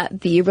looking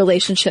at the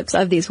relationships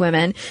of these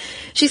women.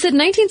 She said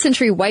 19th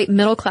century white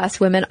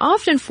middle-class women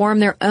often form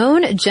their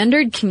own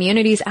gendered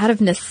communities out of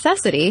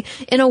necessity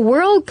in a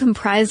world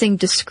comprising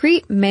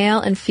discrete male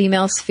and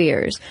female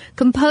spheres,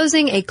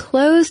 composing a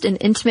closed and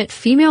intimate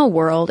female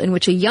world in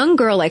which a young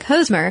girl like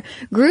Hosmer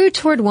grew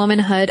toward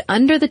womanhood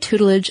under the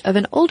tutelage of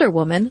an older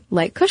woman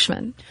like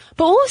Cushman.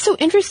 But what was so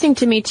interesting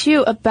to me,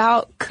 too,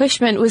 about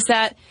Cushman was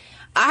that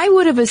I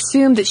would have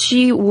assumed that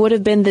she would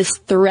have been this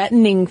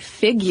threatening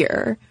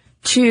figure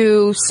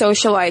to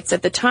socialites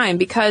at the time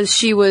because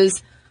she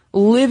was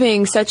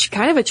living such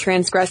kind of a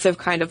transgressive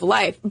kind of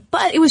life.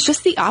 But it was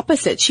just the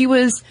opposite. She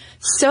was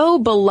so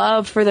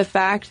beloved for the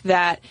fact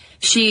that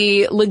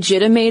she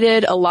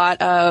legitimated a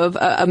lot of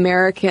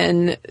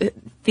American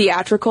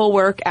theatrical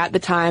work at the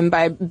time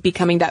by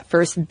becoming that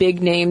first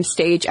big-name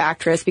stage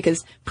actress,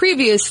 because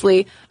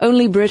previously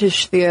only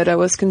British theater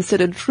was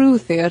considered true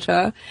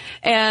theater.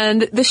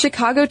 And the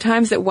Chicago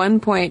Times at one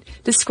point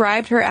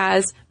described her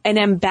as an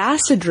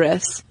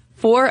ambassadress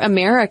for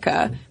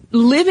America,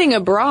 living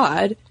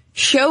abroad,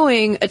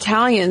 showing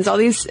Italians, all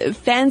these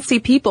fancy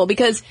people,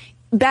 because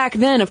back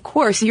then, of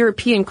course,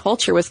 European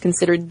culture was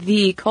considered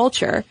the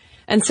culture.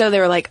 And so they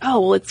were like,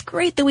 oh, well, it's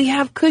great that we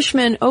have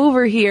Cushman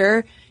over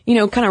here,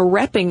 kind of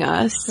repping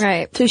us,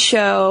 right, to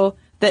show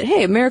that,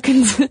 hey,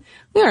 Americans,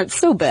 we aren't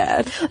so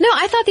bad. No,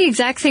 I thought the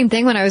exact same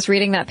thing when I was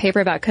reading that paper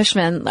about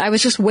Cushman. I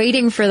was just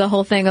waiting for the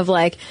whole thing of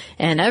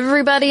and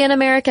everybody in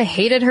America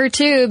hated her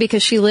too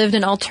because she lived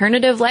an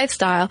alternative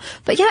lifestyle.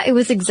 But yeah, it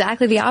was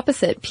exactly the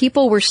opposite.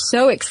 People were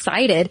so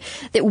excited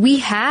that we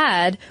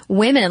had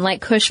women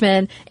like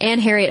Cushman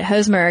and Harriet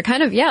Hosmer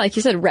kind of, like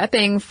you said,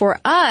 repping for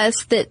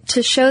us, that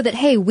to show that,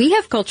 hey, we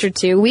have culture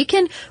too. We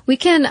can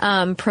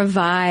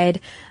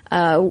provide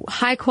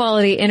high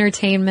quality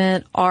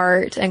entertainment,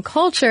 art, and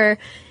culture.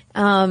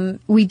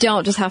 We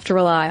don't just have to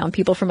rely on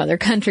people from other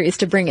countries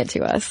to bring it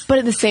to us. But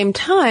at the same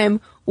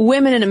time,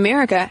 women in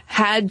America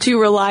had to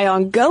rely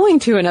on going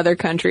to another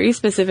country,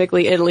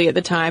 specifically Italy at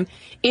the time,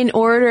 in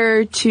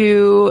order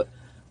to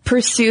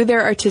pursue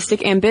their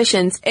artistic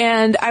ambitions.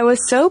 And I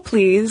was so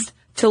pleased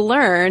to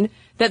learn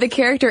that the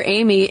character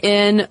Amy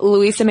in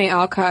Louisa May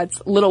Alcott's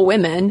Little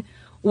Women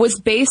was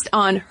based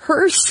on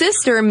her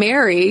sister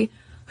Mary,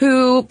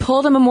 who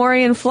pulled a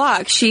Marmorean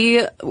flock.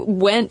 She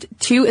went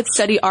to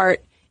study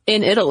art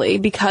in Italy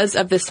because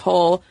of this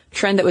whole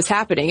trend that was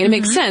happening. And it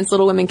makes sense.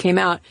 Little Women came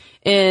out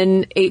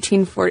in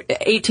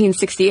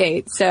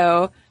 1868.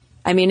 So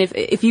I mean,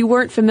 if you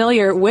weren't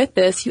familiar with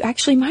this, you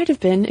actually might have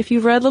been if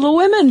you read Little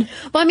Women.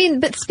 Well, I mean,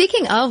 but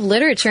speaking of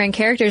literature and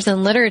characters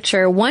in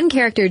literature, one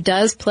character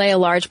does play a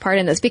large part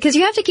in this, because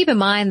you have to keep in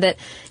mind that,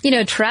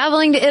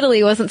 traveling to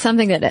Italy wasn't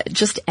something that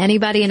just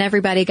anybody and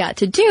everybody got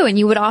to do, and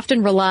you would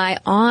often rely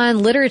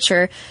on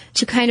literature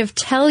to kind of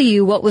tell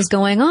you what was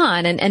going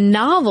on, and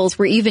novels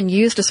were even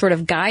used as sort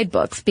of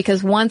guidebooks,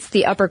 because once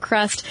the upper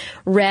crust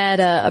read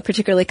a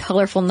particularly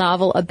colorful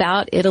novel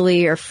about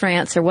Italy or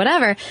France or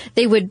whatever,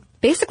 they would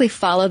basically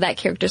follow that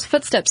character's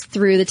footsteps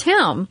through the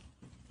town.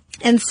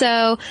 And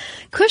so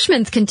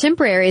Cushman's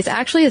contemporaries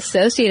actually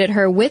associated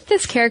her with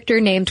this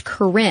character named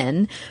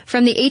Corinne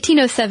from the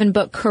 1807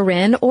 book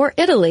Corinne or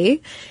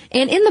Italy.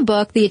 And in the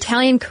book, the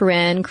Italian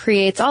Corinne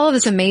creates all of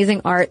this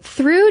amazing art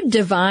through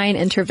divine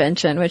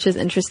intervention, which is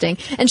interesting.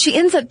 And she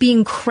ends up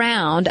being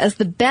crowned as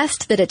the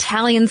best that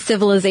Italian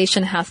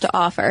civilization has to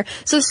offer.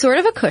 So sort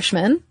of a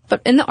Cushman,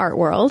 but in the art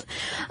world.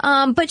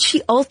 But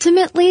she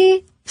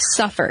ultimately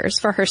suffers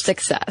for her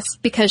success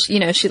because,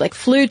 she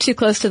flew too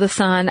close to the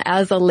sun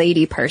as a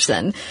lady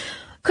person.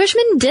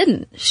 Cushman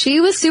didn't. She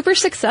was super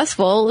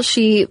successful.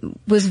 She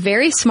was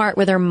very smart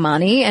with her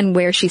money and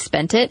where she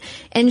spent it.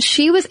 And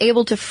she was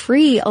able to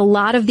free a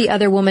lot of the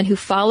other women who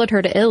followed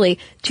her to Italy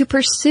to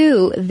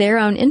pursue their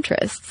own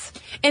interests.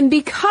 And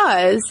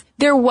because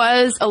there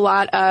was a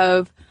lot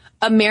of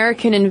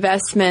American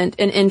investment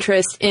and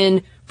interest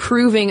in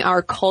proving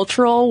our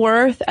cultural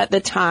worth at the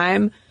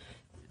time,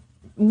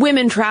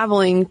 women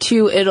traveling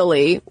to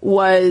Italy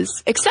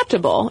was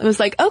acceptable. It was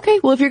like,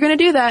 okay, well, if you're going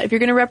to do that, if you're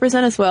going to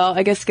represent us well,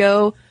 I guess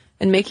go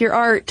and make your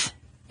art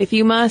if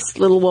you must,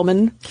 little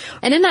woman.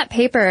 And in that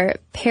paper,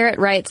 Parrott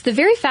writes, the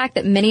very fact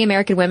that many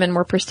American women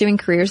were pursuing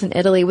careers in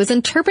Italy was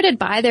interpreted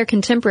by their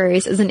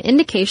contemporaries as an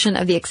indication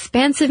of the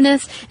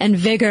expansiveness and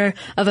vigor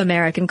of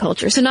American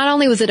culture. So not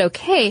only was it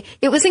okay,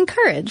 it was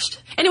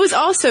encouraged. And it was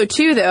also,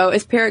 too, though,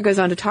 as Parrott goes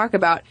on to talk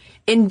about,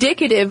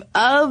 indicative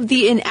of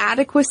the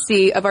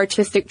inadequacy of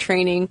artistic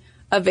training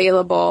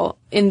available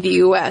in the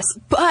U.S.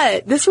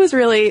 But this was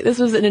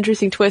an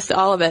interesting twist to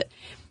all of it.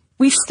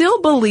 We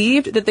still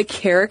believed that the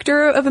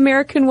character of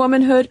American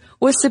womanhood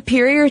was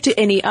superior to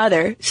any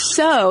other.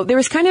 So there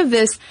was kind of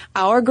this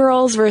our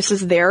girls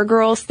versus their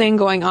girls thing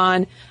going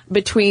on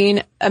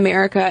between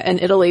America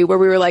and Italy, where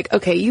we were like,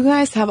 okay, you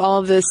guys have all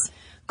of this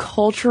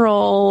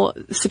cultural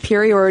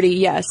superiority,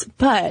 yes,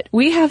 but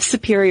we have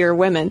superior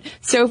women.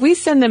 So if we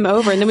send them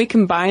over and then we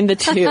combine the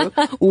two,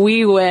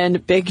 we win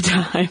big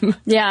time.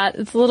 Yeah,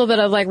 it's a little bit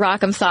of like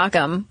Rock'em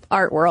Sock'em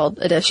Art World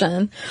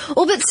edition.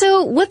 Well, but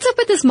so what's up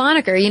with this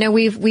moniker?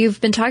 We've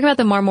been talking about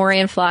the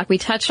Marmorean flock. We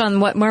touched on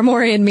what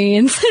Marmorean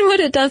means and what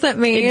it doesn't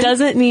mean. It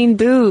doesn't mean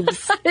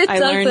boobs. I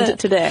learned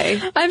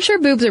today. I'm sure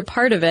boobs are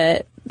part of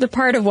it, the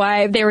part of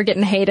why they were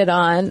getting hated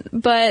on,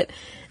 but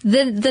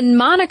the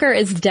moniker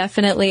is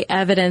definitely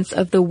evidence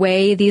of the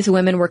way these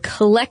women were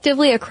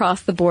collectively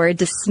across the board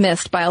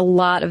dismissed by a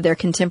lot of their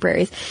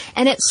contemporaries.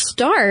 And it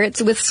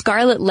starts with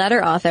Scarlet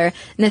Letter author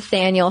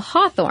Nathaniel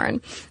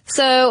Hawthorne.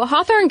 So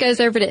Hawthorne goes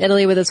over to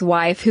Italy with his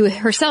wife, who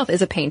herself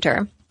is a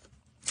painter.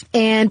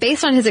 And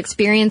based on his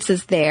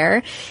experiences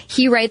there,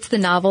 he writes the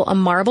novel A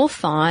Marble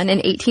Fawn in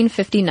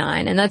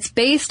 1859, and that's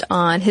based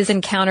on his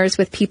encounters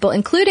with people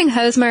including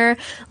Hosmer,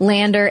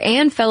 Lander,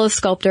 and fellow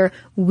sculptor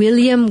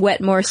William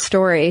Wetmore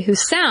Story, who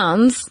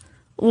sounds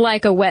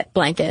like a wet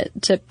blanket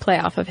to play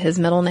off of his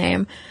middle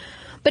name.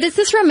 But it's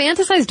this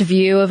romanticized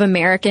view of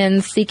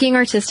Americans seeking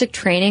artistic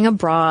training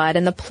abroad,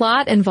 and the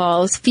plot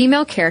involves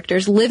female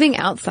characters living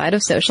outside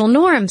of social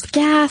norms.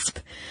 Gasp!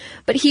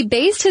 But he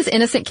based his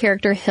innocent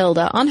character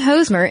Hilda on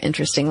Hosmer,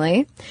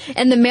 interestingly,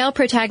 and the male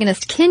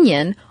protagonist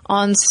Kenyon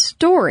on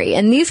Story.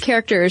 And these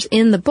characters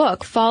in the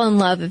book fall in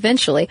love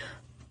eventually.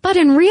 But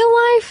in real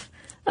life,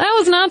 that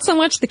was not so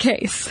much the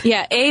case.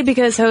 Yeah, A,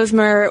 because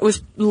Hosmer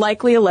was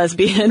likely a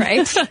lesbian.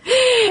 Right.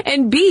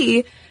 And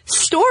B,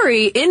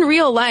 Story in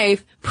real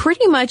life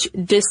pretty much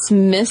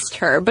dismissed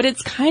her, but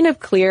it's kind of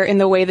clear in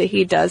the way that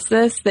he does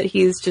this that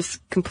he's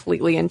just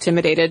completely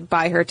intimidated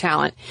by her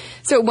talent.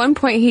 So at one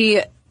point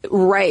he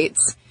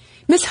writes,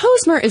 Miss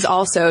Hosmer is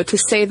also, to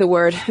say the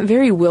word,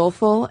 very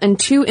willful and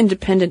too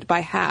independent by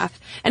half,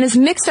 and is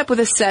mixed up with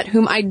a set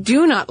whom I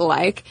do not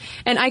like,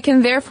 and I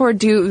can therefore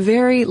do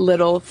very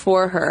little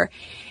for her.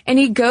 And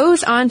he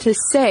goes on to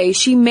say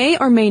she may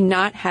or may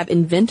not have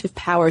inventive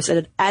powers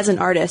as an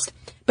artist,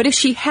 but if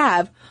she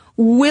have,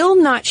 will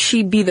not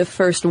she be the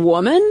first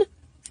woman?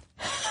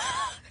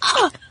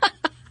 I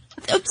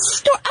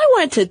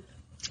wanted to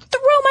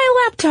throw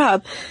my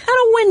laptop out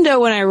a window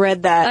when I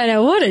read that. I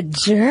know, what a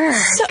jerk.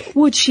 So,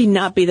 would she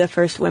not be the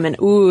first woman?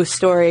 Ooh,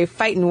 Story,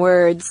 fighting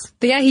words.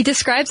 But yeah, he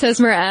describes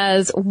Hosmer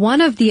as one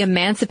of the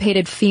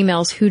emancipated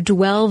females who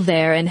dwell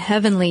there in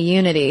heavenly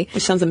unity.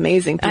 Which sounds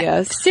amazing,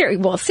 P.S.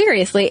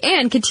 Seriously.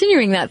 And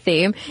continuing that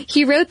theme,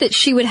 he wrote that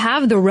she would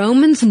have the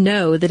Romans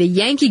know that a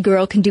Yankee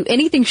girl can do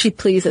anything she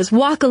pleases,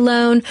 walk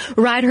alone,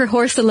 ride her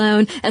horse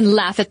alone, and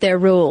laugh at their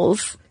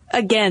rules.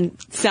 Again,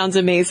 sounds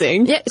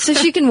amazing. Yeah, so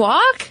she can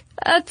walk?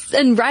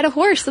 And ride a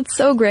horse. That's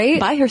so great.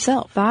 By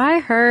herself.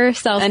 And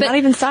but not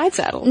even side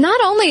saddle. Not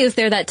only is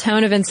there that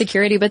tone of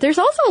insecurity, but there's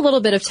also a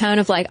little bit of tone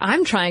of like,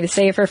 I'm trying to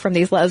save her from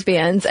these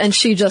lesbians and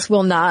she just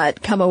will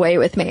not come away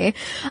with me.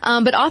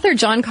 But author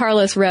John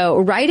Carlos Rowe,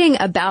 writing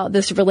about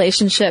this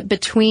relationship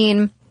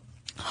between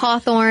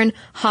Hawthorne,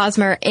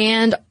 Hosmer,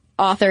 and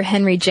author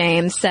Henry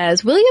James,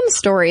 says William's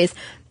stories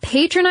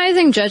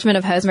patronizing judgment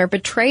of Hosmer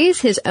betrays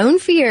his own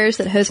fears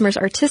that Hosmer's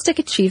artistic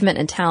achievement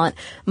and talent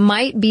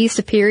might be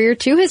superior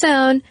to his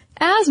own,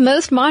 as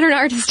most modern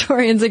art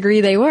historians agree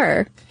they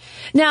were.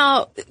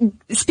 Now,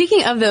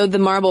 speaking of the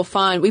marble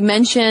faun, we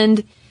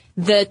mentioned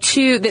the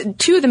two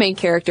of the main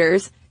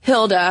characters,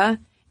 Hilda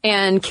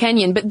and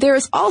Kenyon, but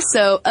there's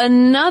also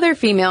another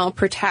female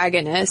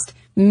protagonist,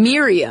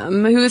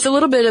 Miriam, who is a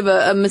little bit of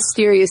a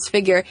mysterious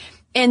figure.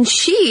 And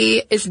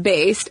she is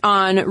based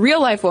on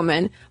real-life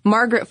woman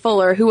Margaret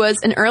Fuller, who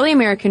was an early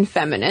American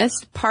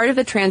feminist, part of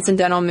the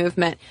Transcendental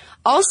Movement,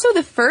 also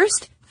the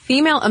first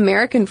female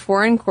American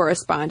foreign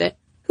correspondent,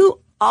 who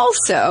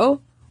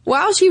also,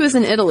 while she was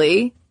in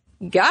Italy,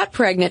 got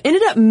pregnant,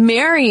 ended up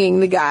marrying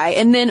the guy,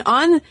 and then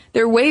on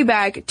their way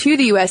back to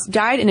the U.S.,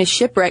 died in a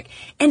shipwreck.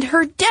 And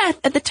her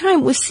death at the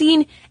time was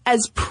seen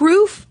as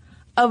proof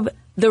of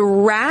the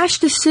rash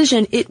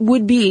decision it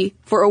would be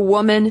for a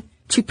woman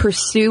to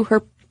pursue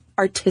her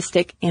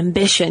artistic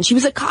ambition. She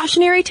was a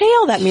cautionary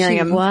tale, that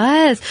Miriam. She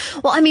was.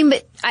 Well, I mean,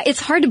 but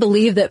it's hard to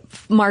believe that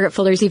Margaret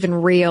Fuller's even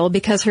real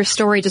because her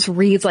story just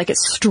reads like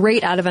it's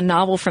straight out of a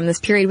novel from this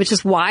period, which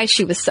is why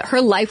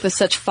her life was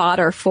such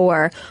fodder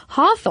for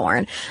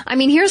Hawthorne. I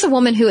mean, here's a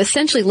woman who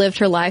essentially lived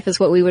her life as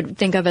what we would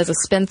think of as a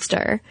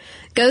spinster,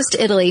 goes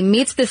to Italy,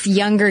 meets this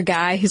younger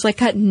guy who's like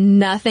got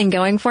nothing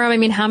going for him. I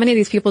mean, how many of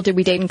these people did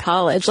we date in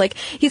college? Like,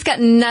 he's got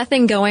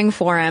nothing going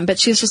for him, but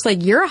she's just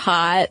like, you're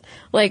hot.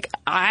 Like,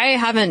 I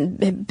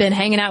haven't been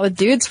hanging out with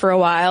dudes for a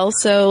while,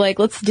 so like,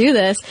 let's do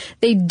this.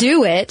 They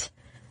do it.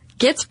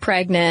 Gets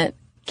pregnant,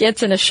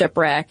 gets in a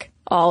shipwreck,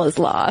 all is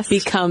lost.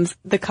 Becomes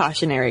the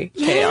cautionary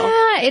tale.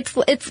 Yeah,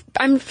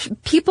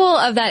 people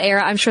of that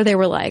era, I'm sure they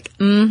were like,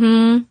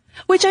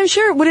 Which I'm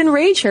sure would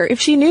enrage her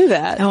if she knew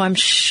that. Oh, I'm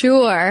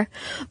sure.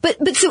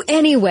 But so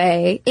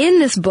anyway, in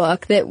this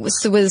book that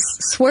was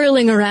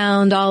swirling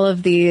around all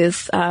of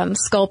these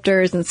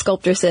sculptors and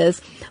sculptresses,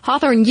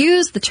 Hawthorne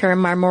used the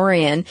term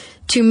Marmorean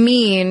to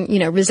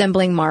mean,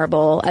 resembling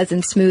marble, as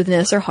in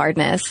smoothness or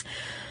hardness.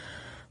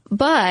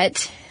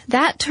 But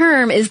that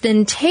term is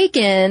then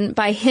taken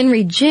by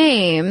Henry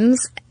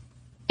James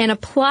and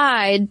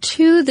applied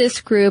to this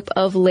group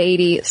of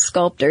lady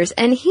sculptors.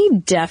 And he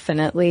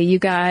definitely, you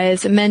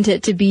guys, meant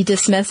it to be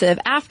dismissive.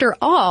 After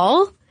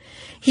all,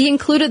 he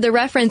included the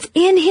reference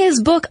in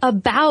his book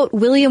about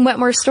William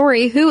Wetmore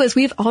Story, who, as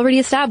we've already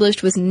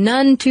established, was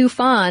none too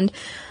fond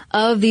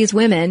of these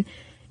women,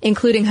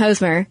 including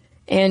Hosmer.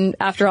 And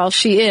after all,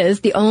 she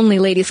is the only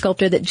lady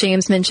sculptor that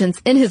James mentions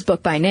in his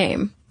book by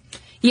name.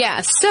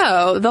 Yeah,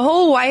 so the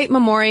whole white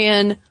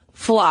Marmorean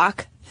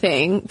flock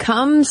thing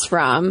comes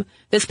from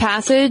this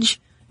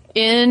passage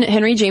in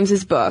Henry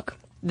James's book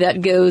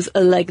that goes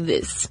like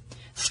this.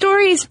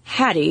 Story's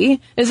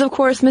Hattie is, of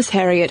course, Miss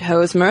Harriet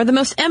Hosmer, the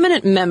most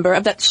eminent member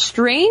of that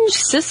strange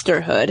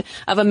sisterhood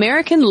of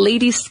American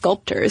lady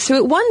sculptors who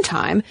at one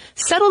time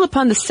settled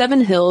upon the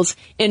Seven Hills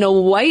in a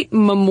white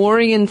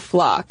Marmorean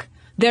flock.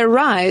 Their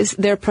rise,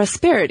 their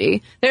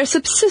prosperity, their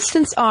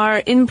subsistence are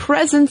in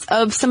presence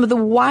of some of the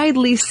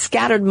widely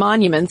scattered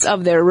monuments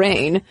of their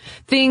reign,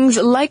 things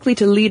likely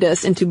to lead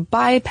us into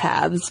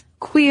bypaths,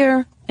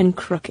 queer and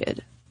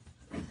crooked.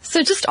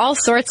 So just all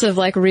sorts of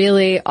like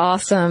really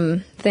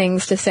awesome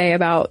things to say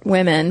about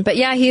women. But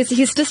yeah,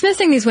 he's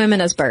dismissing these women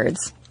as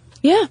birds.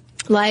 Yeah.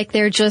 Like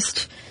they're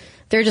just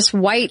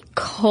white,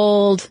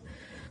 cold,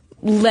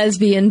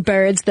 lesbian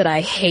birds that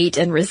I hate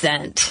and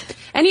resent.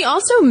 And he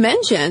also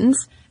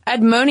mentions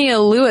Admonia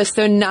Lewis,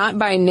 though not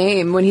by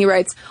name, when he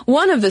writes,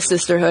 one of the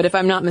sisterhood, if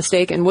I'm not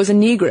mistaken, was a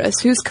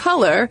negress whose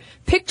color,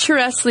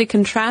 picturesquely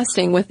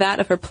contrasting with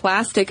that of her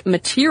plastic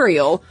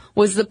material,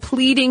 was the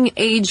pleading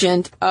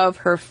agent of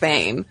her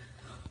fame.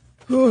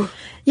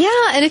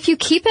 Yeah, and if you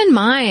keep in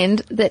mind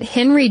that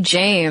Henry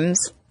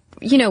James,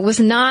 was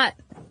not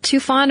too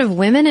fond of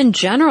women in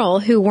general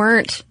who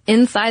weren't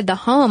inside the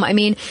home. I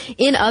mean,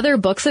 in other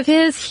books of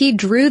his, he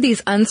drew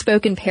these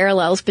unspoken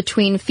parallels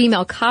between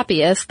female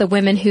copyists, the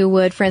women who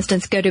would, for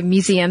instance, go to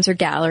museums or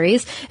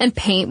galleries and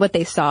paint what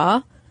they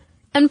saw,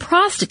 and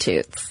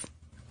prostitutes.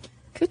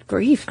 Good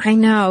grief. I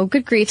know.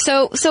 Good grief.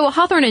 So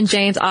Hawthorne and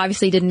James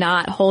obviously did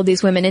not hold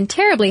these women in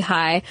terribly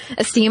high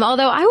esteem,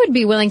 although I would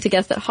be willing to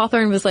guess that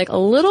Hawthorne was like a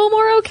little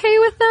more okay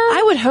with them.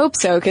 I would hope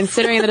so,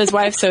 considering that his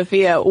wife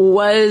Sophia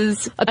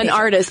was an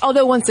artist.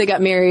 Although once they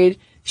got married,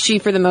 she,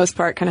 for the most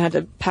part, kind of had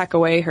to pack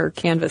away her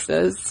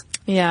canvases.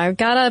 Yeah, I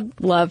gotta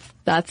love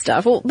that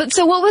stuff. Well, but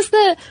so what was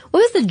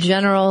the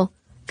general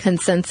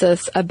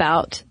consensus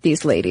about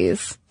these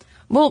ladies?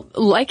 Well,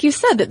 like you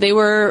said, that they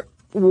were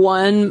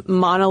one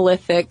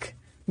monolithic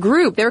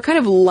group. They were kind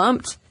of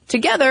lumped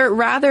together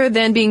rather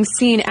than being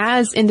seen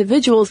as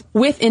individuals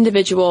with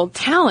individual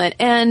talent.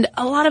 And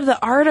a lot of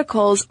the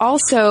articles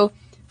also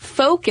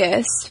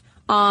focused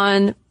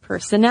on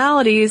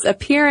personalities,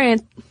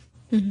 appearance,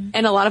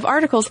 and a lot of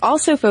articles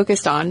also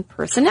focused on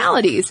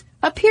personalities,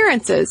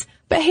 appearances,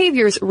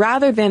 behaviors,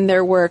 rather than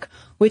their work,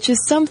 which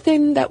is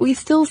something that we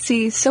still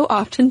see so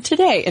often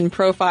today in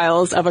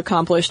profiles of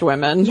accomplished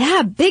women.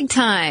 Yeah, big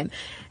time.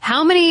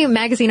 How many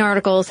magazine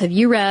articles have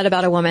you read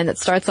about a woman that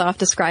starts off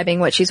describing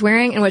what she's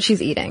wearing and what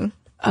she's eating?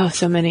 Oh,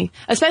 so many.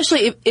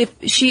 Especially if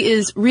she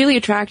is really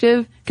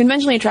attractive,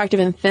 conventionally attractive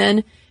and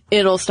thin,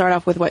 it'll start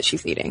off with what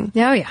she's eating.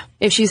 Oh, yeah.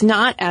 If she's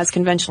not as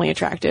conventionally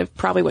attractive,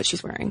 probably what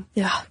she's wearing.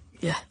 Yeah.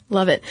 Yeah.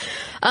 Love it.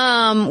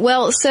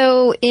 Well,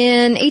 so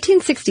in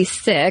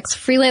 1866,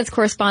 freelance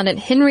correspondent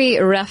Henry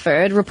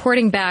Refford,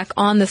 reporting back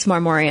on this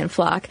Marmorean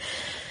flock,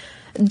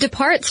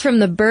 departs from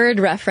the bird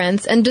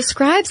reference and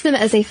describes them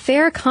as a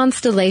fair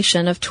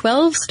constellation of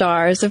 12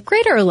 stars of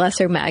greater or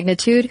lesser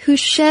magnitude who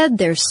shed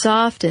their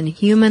soft and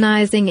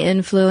humanizing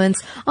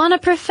influence on a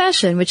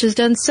profession which has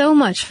done so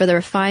much for the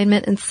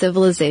refinement and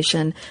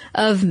civilization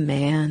of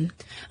man.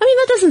 I mean,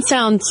 that doesn't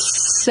sound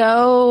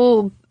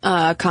so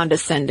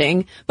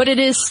condescending, but it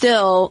is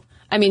still,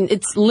 I mean,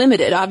 it's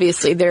limited,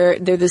 obviously. They're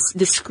this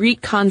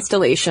discrete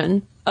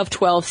constellation of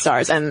 12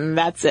 stars, and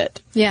that's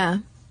it. Yeah.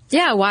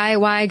 Yeah,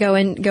 why go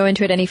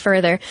into it any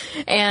further?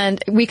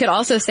 And we could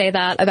also say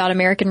that about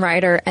American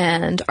writer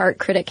and art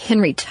critic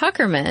Henry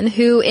Tuckerman,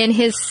 who in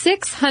his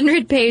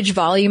 600-page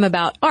volume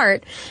about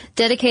art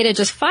dedicated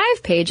just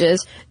 5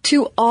 pages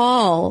to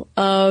all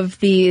of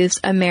these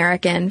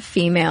American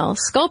female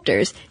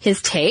sculptors.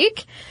 His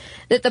take?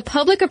 That the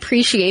public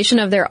appreciation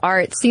of their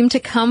art seemed to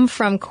come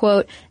from,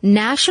 quote,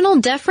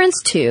 national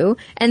deference to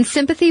and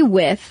sympathy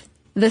with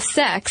the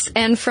sex,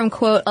 and from,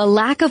 quote, a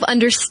lack of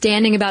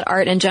understanding about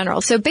art in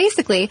general. So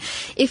basically,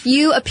 if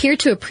you appear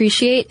to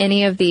appreciate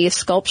any of the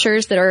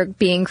sculptures that are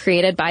being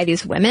created by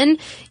these women,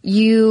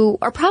 you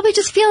are probably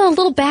just feeling a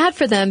little bad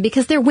for them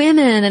because they're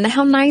women and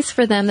how nice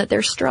for them that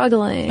they're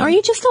struggling. Or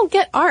you just don't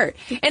get art.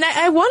 And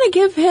I want to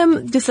give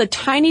him just a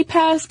tiny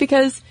pass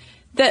because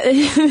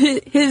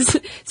his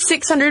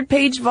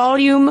 600-page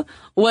volume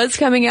was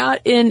coming out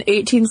in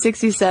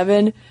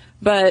 1867,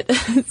 but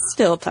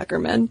still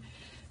Tuckerman.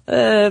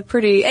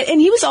 Pretty,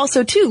 and he was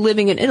also too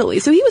living in Italy,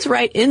 so he was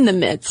right in the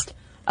midst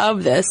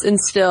of this and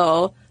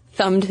still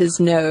thumbed his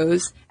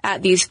nose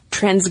at these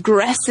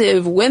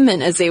transgressive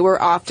women, as they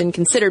were often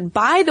considered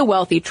by the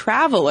wealthy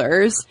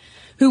travelers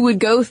who would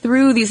go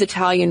through these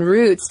Italian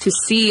routes to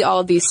see all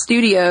of these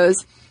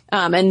studios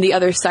and the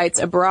other sites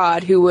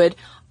abroad, who would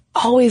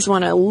always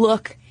want to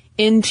look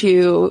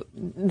into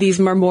these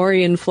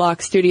Marmorean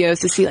flock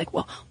studios to see, like,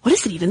 well, what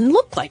does it even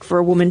look like for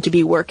a woman to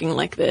be working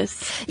like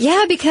this?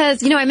 Yeah,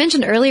 because, I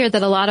mentioned earlier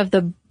that a lot of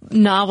the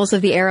novels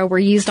of the era were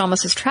used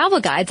almost as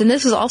travel guides, and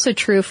this was also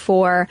true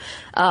for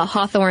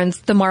Hawthorne's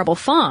The Marble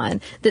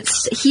Faun, that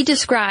he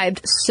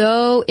described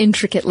so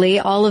intricately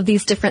all of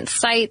these different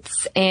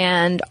sites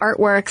and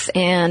artworks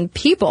and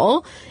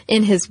people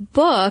in his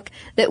book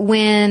that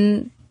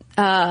when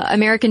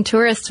American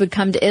tourists would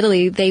come to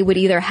Italy, they would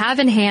either have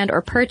in hand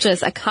or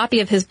purchase a copy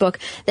of his book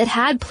that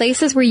had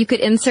places where you could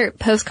insert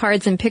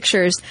postcards and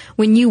pictures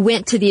when you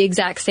went to the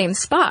exact same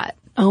spot.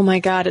 Oh my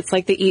God, it's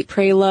like the Eat,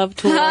 Pray, Love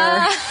tour.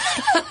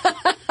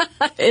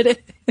 It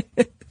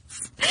is.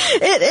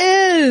 It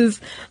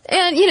is.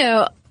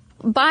 And,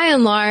 by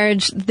and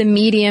large, the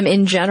medium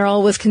in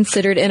general was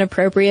considered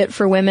inappropriate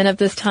for women of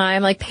this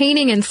time. Like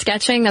painting and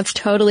sketching, that's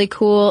totally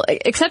cool,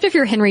 except if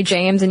you're Henry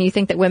James and you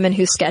think that women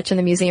who sketch in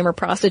the museum are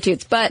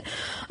prostitutes. But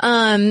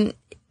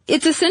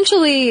it's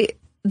essentially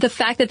the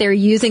fact that they're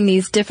using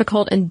these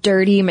difficult and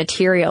dirty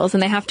materials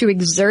and they have to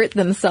exert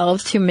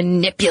themselves to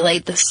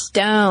manipulate the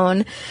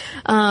stone,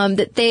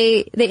 that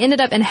they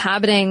ended up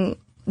inhabiting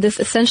this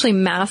essentially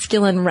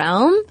masculine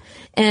realm.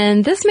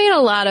 And this made a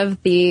lot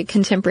of the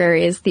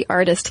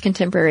artist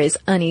contemporaries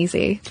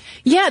uneasy.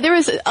 Yeah, there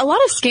was a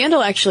lot of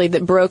scandal actually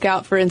that broke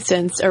out, for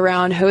instance,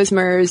 around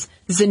Hosmer's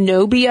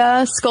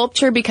Zenobia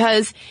sculpture,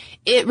 because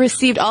it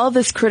received all of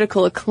this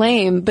critical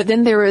acclaim, but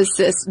then there was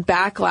this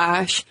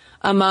backlash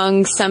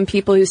among some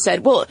people who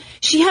said, well,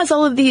 she has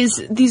all of these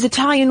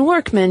Italian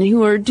workmen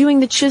who are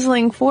doing the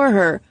chiseling for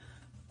her,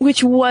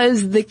 which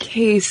was the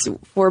case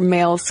for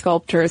male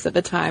sculptors at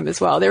the time as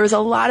well. There was a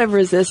lot of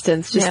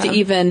resistance just to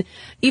even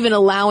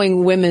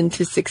allowing women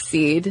to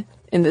succeed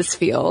in this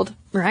field.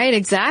 Right,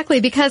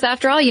 exactly. Because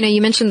after all,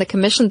 you mentioned the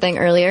commission thing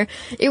earlier.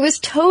 It was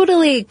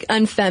totally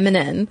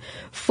unfeminine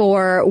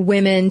for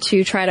women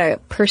to try to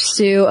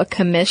pursue a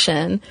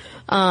commission.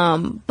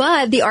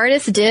 But the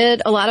artists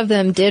a lot of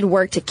them did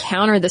work to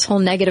counter this whole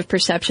negative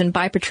perception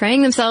by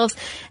portraying themselves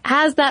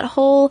as that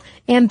whole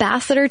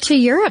ambassador to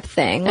Europe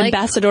thing.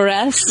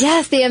 Ambassadoress?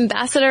 Yes, the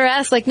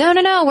ambassadoress. Like, no,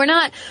 we're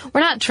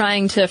not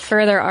trying to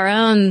further our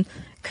own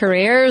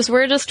careers.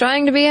 We're just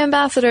trying to be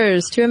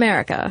ambassadors to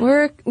America.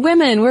 We're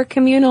women. We're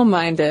communal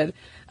minded.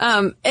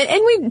 And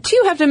we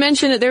too have to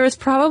mention that there was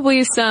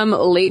probably some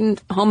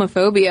latent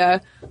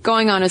homophobia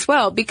going on as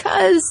well,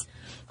 because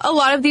a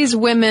lot of these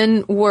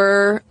women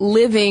were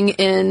living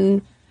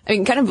in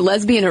kind of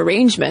lesbian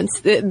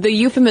arrangements. The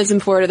euphemism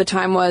for it at the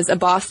time was a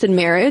Boston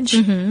marriage,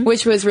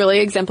 which was really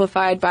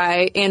exemplified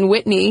by Anne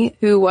Whitney,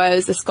 who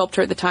was a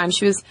sculptor at the time.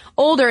 She was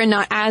older and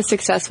not as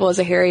successful as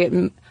a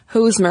Harriet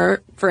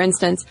Hosmer, for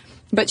instance,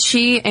 but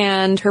she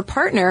and her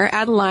partner,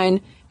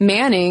 Adeline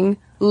Manning,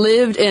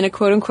 lived in a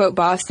quote-unquote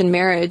Boston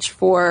marriage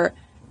for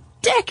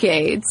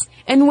decades.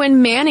 And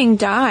when Manning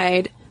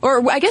died,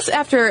 or I guess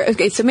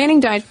so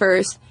Manning died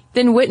first,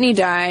 then Whitney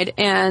died,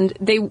 and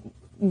they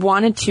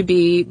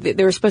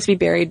were supposed to be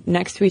buried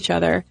next to each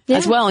other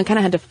as well, and kind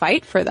of had to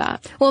fight for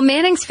that. Well,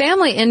 Manning's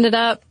family ended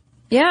up,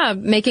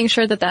 making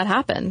sure that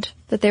happened,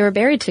 that they were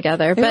buried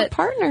together. They were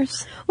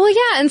partners. Well,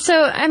 yeah, and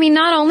so, I mean,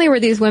 not only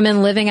were these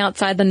women living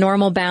outside the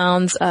normal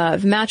bounds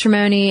of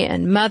matrimony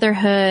and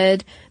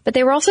motherhood, but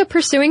they were also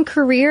pursuing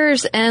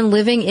careers and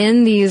living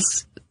in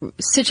these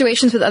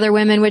situations with other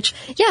women, which,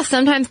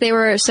 sometimes they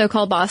were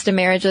so-called Boston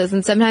marriages,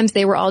 and sometimes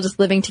they were all just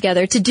living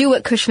together to do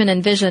what Cushman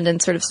envisioned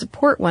and sort of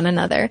support one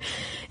another.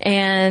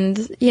 And,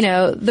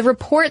 the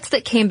reports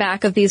that came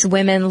back of these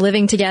women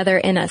living together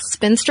in a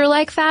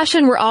spinster-like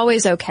fashion were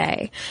always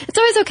okay. It's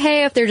always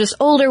okay if they're just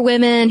older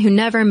women who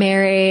never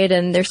married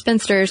and they're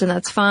spinsters, and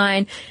that's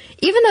fine.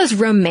 Even those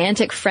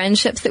romantic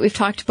friendships that we've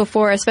talked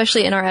before,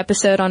 especially in our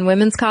episode on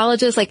women's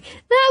colleges, that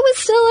was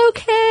still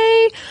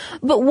okay.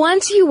 But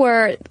once you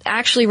were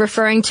actually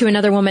referring to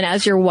another woman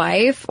as your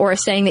wife, or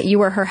saying that you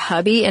were her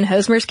hubby in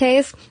Hosmer's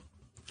case,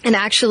 and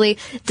actually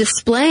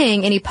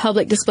displaying any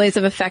public displays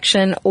of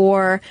affection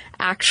or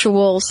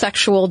actual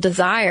sexual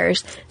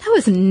desires, that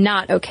was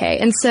not okay.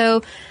 And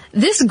so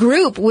this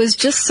group was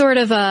just sort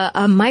of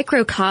a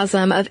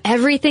microcosm of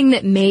everything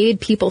that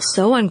made people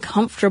so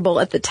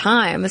uncomfortable at the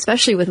time,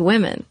 especially with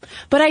women.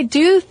 But I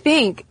do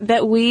think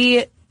that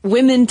we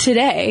women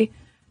today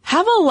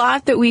have a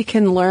lot that we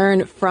can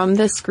learn from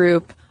this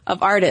group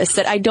of artists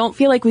that I don't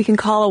feel like we can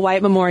call a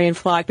white Marmorean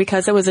flock,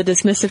 because it was a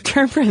dismissive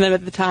term for them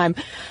at the time.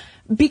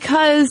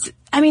 Because,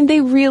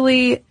 they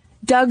really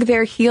dug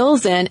their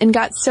heels in and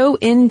got so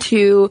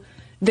into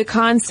the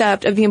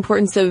concept of the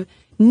importance of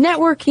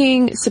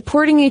networking,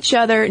 supporting each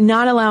other,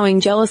 not allowing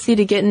jealousy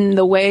to get in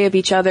the way of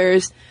each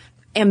other's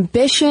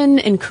ambition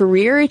and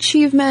career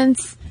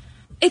achievements.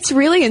 It's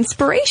really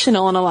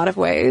inspirational in a lot of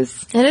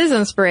ways. It is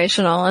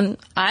inspirational, and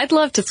I'd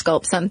love to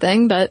sculpt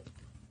something, but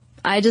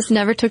I just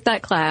never took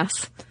that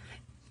class.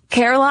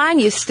 Caroline,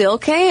 you still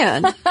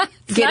can.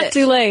 Not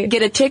too late.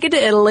 Get a ticket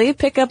to Italy,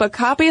 pick up a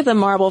copy of the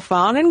Marble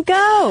Faun, and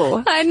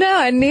go. I know,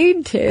 I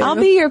need to. I'll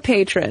be your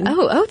patron.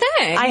 Oh,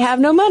 thanks. I have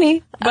no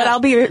money, but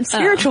I'll be your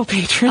spiritual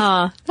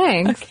patron.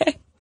 Thanks. Okay.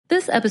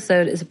 This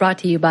episode is brought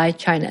to you by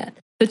Chinet.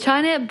 The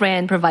Chinet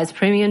brand provides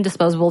premium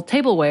disposable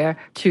tableware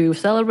to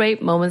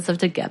celebrate moments of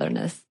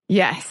togetherness.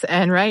 Yes,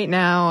 and right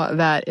now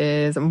that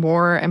is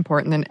more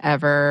important than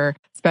ever,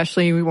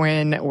 especially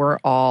when we're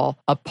all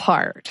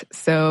apart.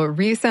 So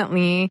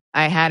recently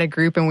I had a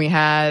group and we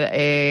had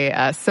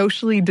a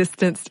socially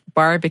distanced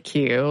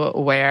barbecue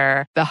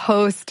where the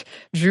host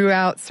drew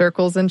out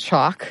circles and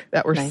chalk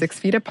that were 6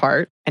 feet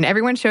apart. And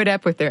everyone showed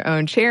up with their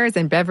own chairs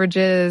and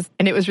beverages.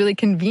 And it was really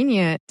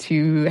convenient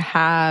to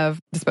have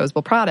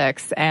disposable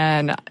products.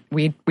 And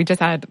we just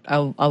had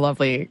a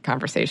lovely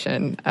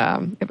conversation.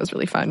 It was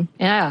really fun.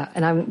 Yeah.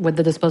 And with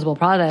the disposable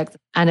products,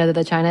 I know that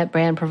the Chinet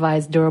brand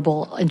provides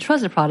durable and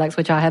trusted products,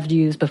 which I have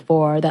used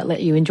before, that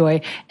let you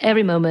enjoy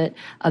every moment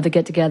of the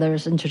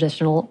get-togethers and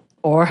traditional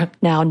or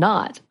now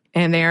not.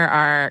 And there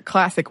are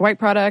classic white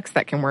products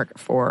that can work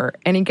for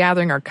any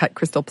gathering, or cut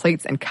crystal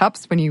plates and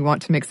cups when you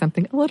want to make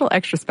something a little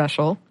extra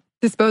special.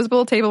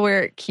 Disposable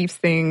tableware keeps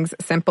things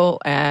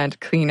simple and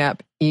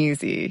cleanup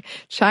easy.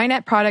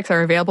 Chinet products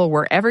are available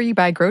wherever you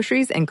buy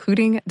groceries,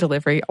 including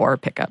delivery or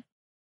pickup.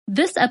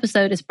 This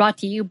episode is brought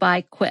to you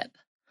by Quip.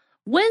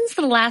 When's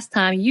the last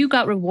time you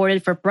got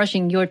rewarded for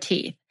brushing your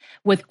teeth?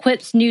 With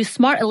Quip's new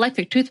smart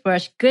electric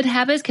toothbrush, good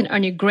habits can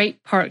earn you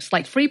great perks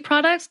like free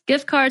products,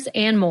 gift cards,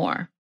 and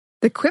more.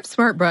 The Quip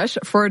Smart Brush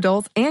for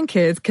adults and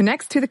kids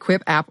connects to the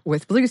Quip app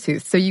with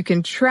Bluetooth, so you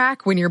can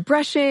track when you're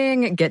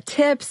brushing, get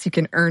tips, you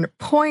can earn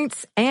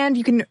points, and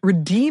you can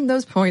redeem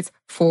those points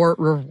for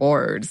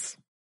rewards.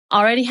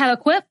 Already have a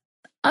Quip?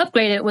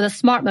 Upgrade it with a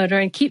smart motor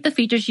and keep the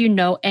features you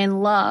know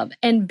and love.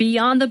 And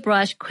beyond the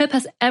brush, Quip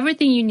has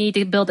everything you need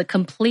to build a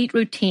complete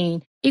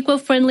routine.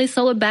 Eco-friendly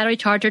solar battery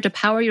charger to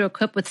power your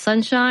Quip with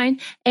sunshine,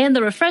 and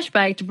the refresh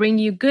bag to bring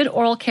you good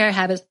oral care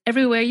habits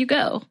everywhere you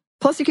go.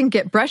 Plus, you can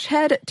get brush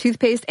head,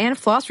 toothpaste, and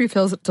floss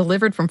refills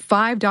delivered from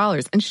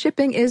 $5, and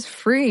shipping is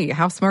free.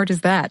 How smart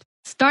is that?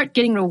 Start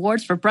getting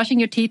rewards for brushing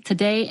your teeth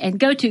today and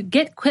go to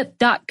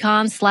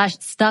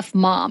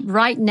getquip.com/stuffmom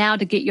right now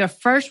to get your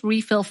first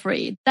refill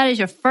free. That is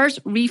your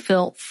first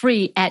refill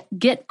free at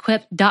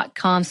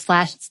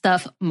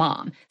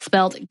getquip.com/stuffmom.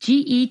 Spelled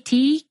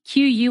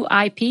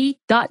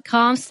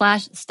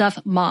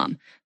GETQUIP.com/stuffmom.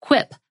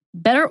 Quip.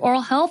 Better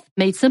oral health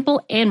made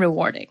simple and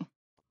rewarding.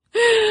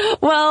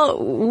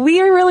 Well,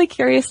 we are really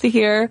curious to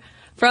hear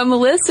from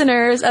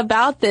listeners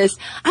about this.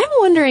 I'm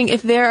wondering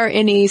if there are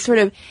any sort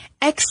of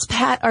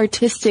expat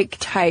artistic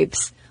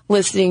types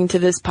listening to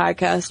this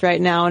podcast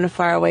right now in a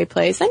faraway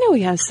place. I know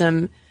we have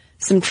some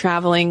some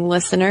traveling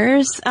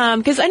listeners.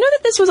 Because I know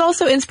that this was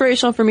also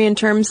inspirational for me in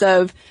terms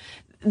of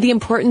the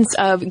importance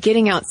of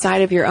getting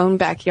outside of your own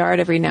backyard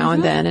every now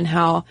and then, and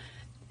how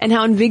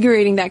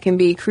invigorating that can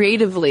be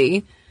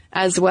creatively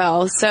as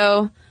well.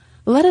 So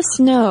let us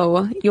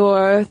know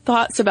your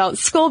thoughts about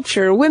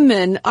sculpture,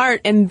 women,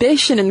 art,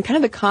 ambition, and kind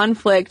of the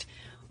conflict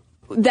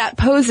that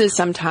poses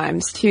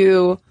sometimes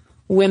to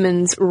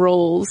women's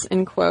roles,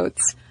 in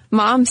quotes.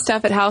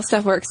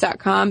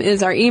 momstuff@howstuffworks.com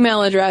is our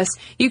email address.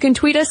 You can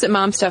tweet us at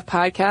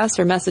momstuffpodcast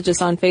or message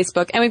us on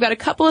Facebook. And we've got a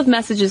couple of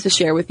messages to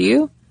share with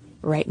you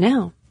right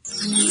now.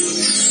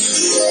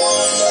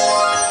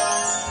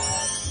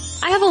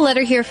 I have a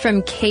letter here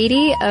from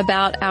Katie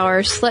about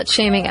our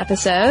slut-shaming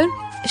episode.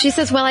 She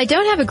says, "While I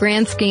don't have a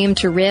grand scheme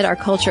to rid our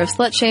culture of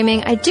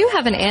slut-shaming, I do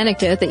have an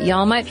anecdote that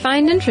y'all might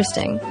find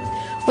interesting.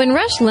 When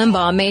Rush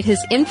Limbaugh made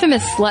his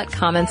infamous slut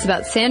comments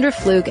about Sandra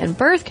Fluke and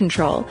birth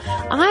control,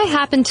 I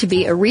happened to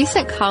be a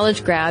recent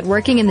college grad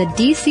working in the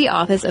D.C.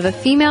 office of a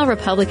female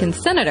Republican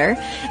senator,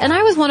 and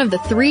I was one of the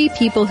 3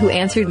 people who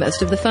answered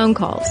most of the phone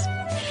calls.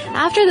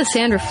 After the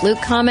Sandra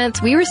Fluke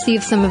comments, we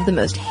received some of the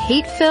most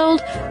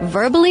hate-filled,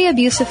 verbally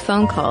abusive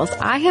phone calls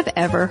I have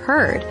ever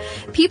heard.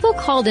 People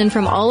called in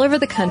from all over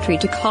the country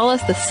to call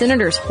us the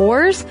senator's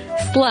whores,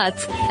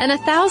 sluts, and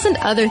 1,000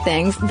 other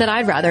things that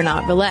I'd rather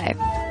not relay.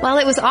 While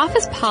it was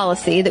office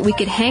policy that we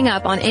could hang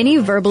up on any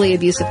verbally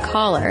abusive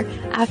caller,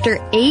 after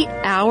 8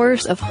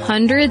 hours of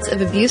hundreds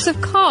of abusive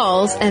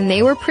calls, and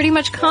they were pretty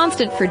much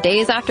constant for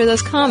days after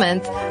those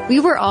comments, we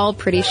were all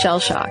pretty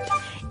shell-shocked.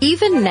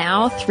 Even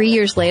now, 3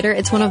 years later,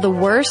 it's one of the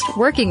worst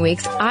working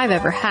weeks I've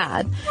ever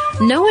had.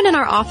 No one in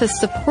our office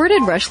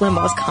supported Rush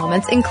Limbaugh's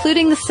comments,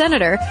 including the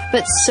senator,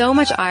 but so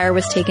much ire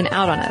was taken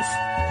out on us.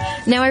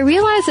 Now, I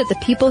realize that the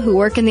people who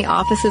work in the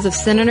offices of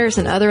senators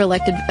and other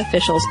elected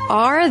officials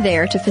are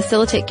there to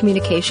facilitate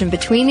communication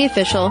between the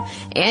official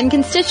and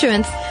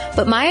constituents,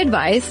 but my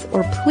advice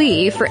or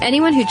plea for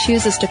anyone who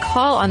chooses to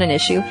call on an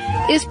issue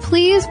is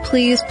please,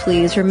 please,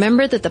 please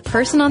remember that the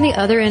person on the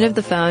other end of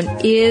the phone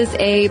is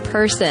a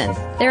person.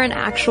 They're an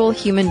actual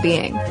human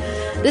being.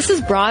 This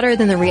is broader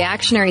than the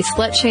reactionary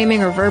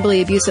slut-shaming or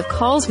verbally abusive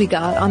calls we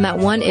got on that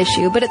one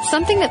issue, but it's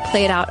something that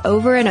played out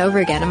over and over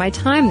again in my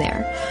time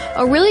there.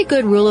 A really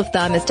good rule of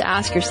thumb is to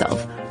ask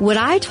yourself, would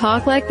I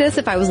talk like this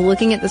if I was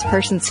looking at this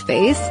person's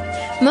face?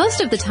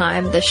 Most of the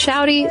time, the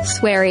shouty,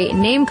 sweary,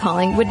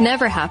 name-calling would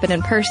never happen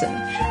in person.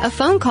 A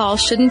phone call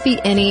shouldn't be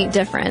any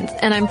different,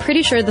 and I'm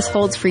pretty sure this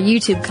holds for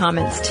YouTube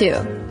comments too.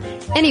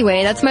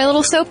 Anyway, that's my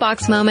little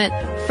soapbox moment.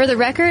 For the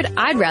record,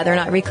 I'd rather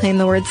not reclaim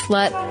the word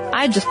slut.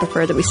 I'd just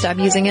prefer that we stop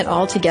using it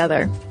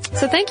altogether.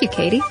 So thank you,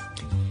 Katie.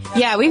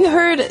 Yeah, we've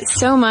heard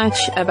so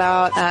much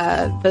about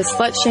the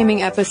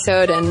slut-shaming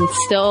episode and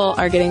still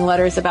are getting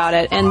letters about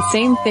it. And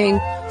same thing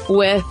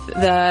with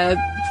the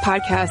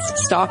podcast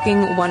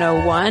Stalking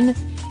 101.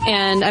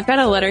 And I've got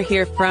a letter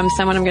here from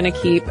someone I'm going to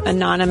keep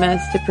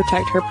anonymous to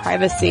protect her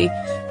privacy,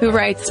 who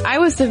writes, "I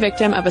was the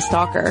victim of a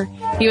stalker.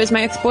 He was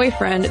my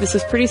ex-boyfriend. This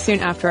was pretty soon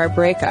after our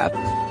breakup.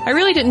 I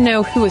really didn't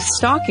know who was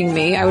stalking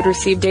me. I would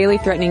receive daily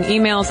threatening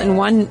emails, and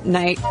one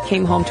night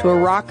came home to a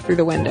rock through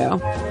the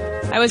window.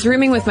 I was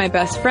rooming with my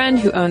best friend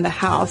who owned the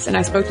house, and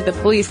I spoke to the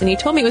police, and he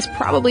told me it was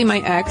probably my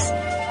ex.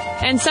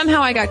 And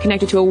somehow I got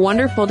connected to a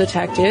wonderful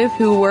detective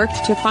who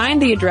worked to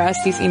find the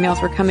address these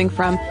emails were coming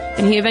from,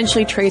 and he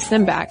eventually traced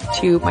them back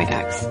to my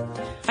ex.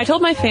 I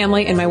told my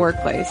family and my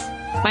workplace.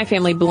 My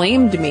family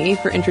blamed me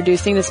for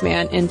introducing this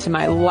man into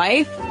my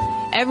life.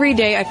 Every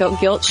day I felt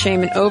guilt,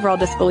 shame, and overall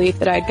disbelief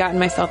that I had gotten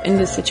myself into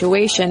this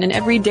situation, and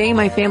every day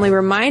my family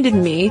reminded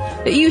me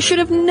that you should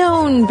have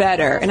known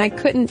better, and I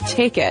couldn't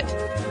take it.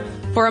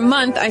 For a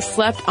month, I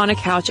slept on a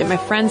couch at my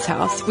friend's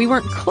house. We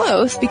weren't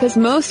close because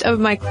most of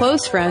my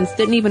close friends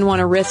didn't even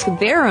want to risk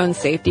their own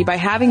safety by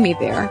having me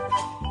there.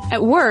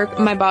 At work,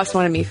 my boss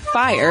wanted me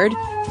fired.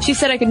 She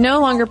said I could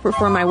no longer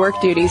perform my work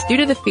duties due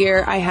to the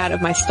fear I had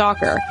of my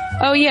stalker.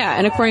 Oh yeah,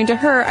 and according to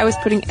her, I was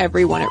putting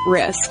everyone at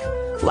risk.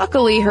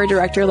 Luckily, her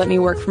director let me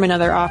work from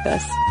another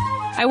office.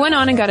 I went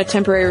on and got a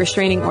temporary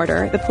restraining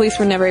order. The police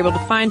were never able to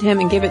find him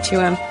and give it to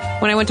him.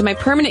 When I went to my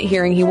permanent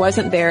hearing, he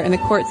wasn't there, and the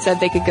court said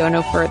they could go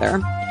no further.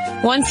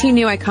 Once he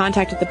knew I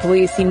contacted the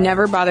police, he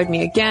never bothered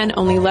me again,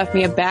 only left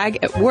me a bag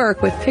at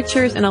work with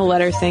pictures and a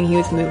letter saying he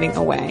was moving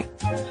away.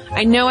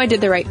 I know I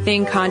did the right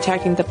thing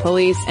contacting the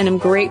police, and am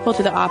grateful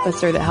to the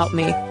officer that helped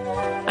me.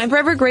 I'm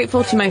forever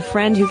grateful to my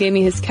friend who gave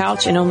me his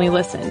couch and only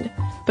listened.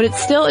 But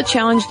it's still a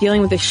challenge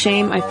dealing with the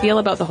shame I feel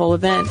about the whole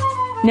event.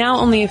 Now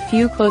only a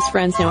few close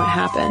friends know what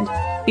happened.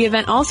 The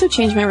event also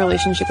changed my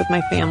relationship with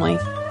my family.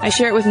 I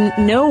share it with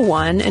no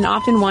one and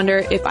often wonder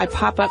if I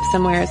pop up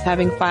somewhere as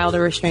having filed a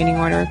restraining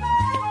order.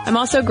 I'm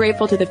also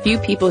grateful to the few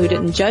people who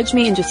didn't judge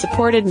me and just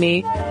supported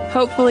me.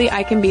 Hopefully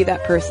I can be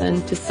that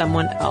person to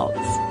someone else."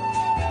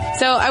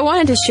 So I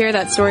wanted to share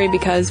that story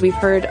because we've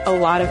heard a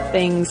lot of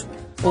things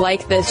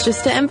like this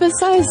just to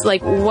emphasize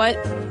like what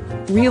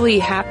really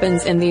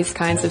happens in these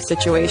kinds of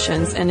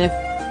situations. And if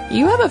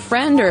you have a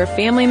friend or a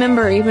family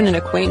member or even an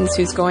acquaintance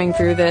who's going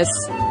through this,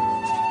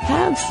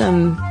 have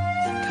some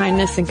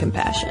kindness and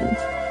compassion.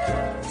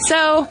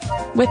 So,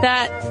 with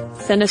that,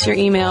 send us your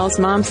emails.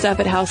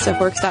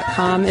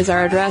 momstuff@howstuffworks.com is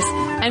our address.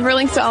 And for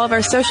links to all of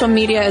our social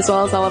media, as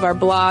well as all of our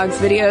blogs,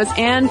 videos,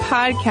 and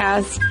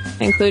podcasts,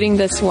 including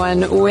this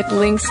one, with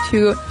links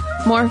to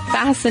more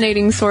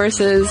fascinating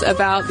sources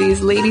about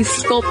these lady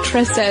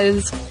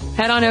sculptresses,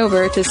 head on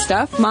over to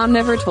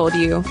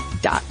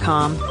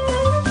stuffmomnevertoldyou.com.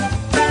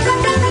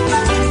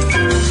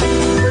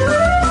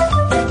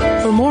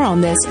 For more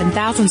on this and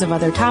thousands of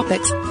other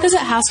topics, visit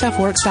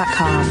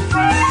howstuffworks.com.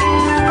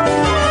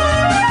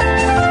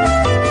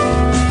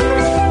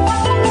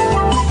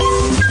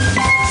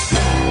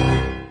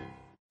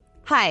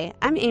 Hi,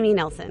 I'm Amy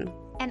Nelson.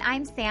 And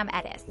I'm Sam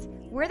Edis.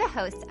 We're the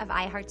hosts of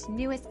iHeart's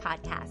newest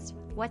podcast,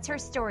 What's Her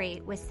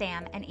Story with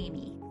Sam and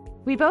Amy.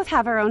 We both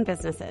have our own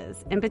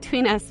businesses, and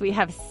between us, we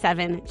have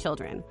 7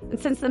 children. And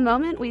since the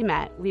moment we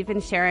met, we've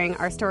been sharing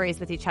our stories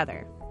with each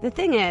other. The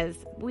thing is,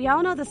 we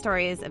all know the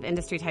stories of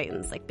industry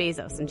titans like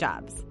Bezos and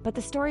Jobs, but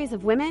the stories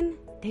of women,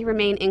 they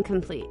remain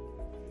incomplete.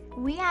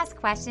 We ask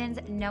questions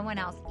no one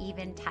else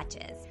even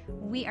touches.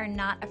 We are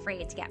not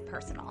afraid to get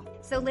personal.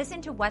 So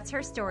listen to What's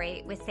Her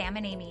Story with Sam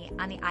and Amy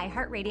on the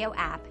iHeartRadio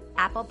app,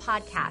 Apple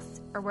Podcasts,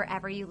 or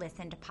wherever you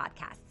listen to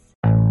podcasts.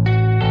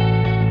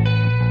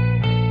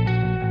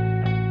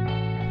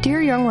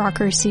 Dear Young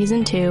Rocker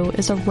Season 2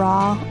 is a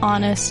raw,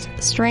 honest,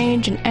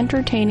 strange, and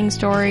entertaining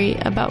story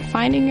about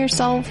finding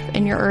yourself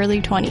in your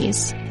early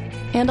 20s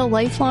and a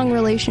lifelong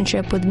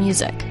relationship with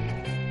music.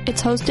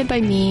 It's hosted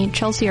by me,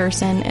 Chelsea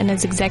Urson, and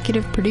is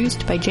executive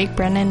produced by Jake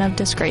Brennan of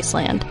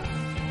Disgraceland.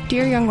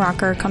 Dear Young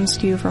Rocker comes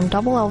to you from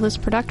Double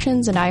Elvis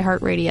Productions and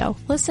iHeartRadio.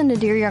 Listen to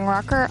Dear Young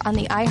Rocker on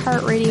the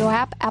iHeartRadio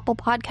app, Apple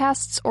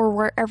Podcasts, or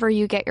wherever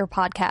you get your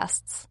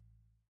podcasts.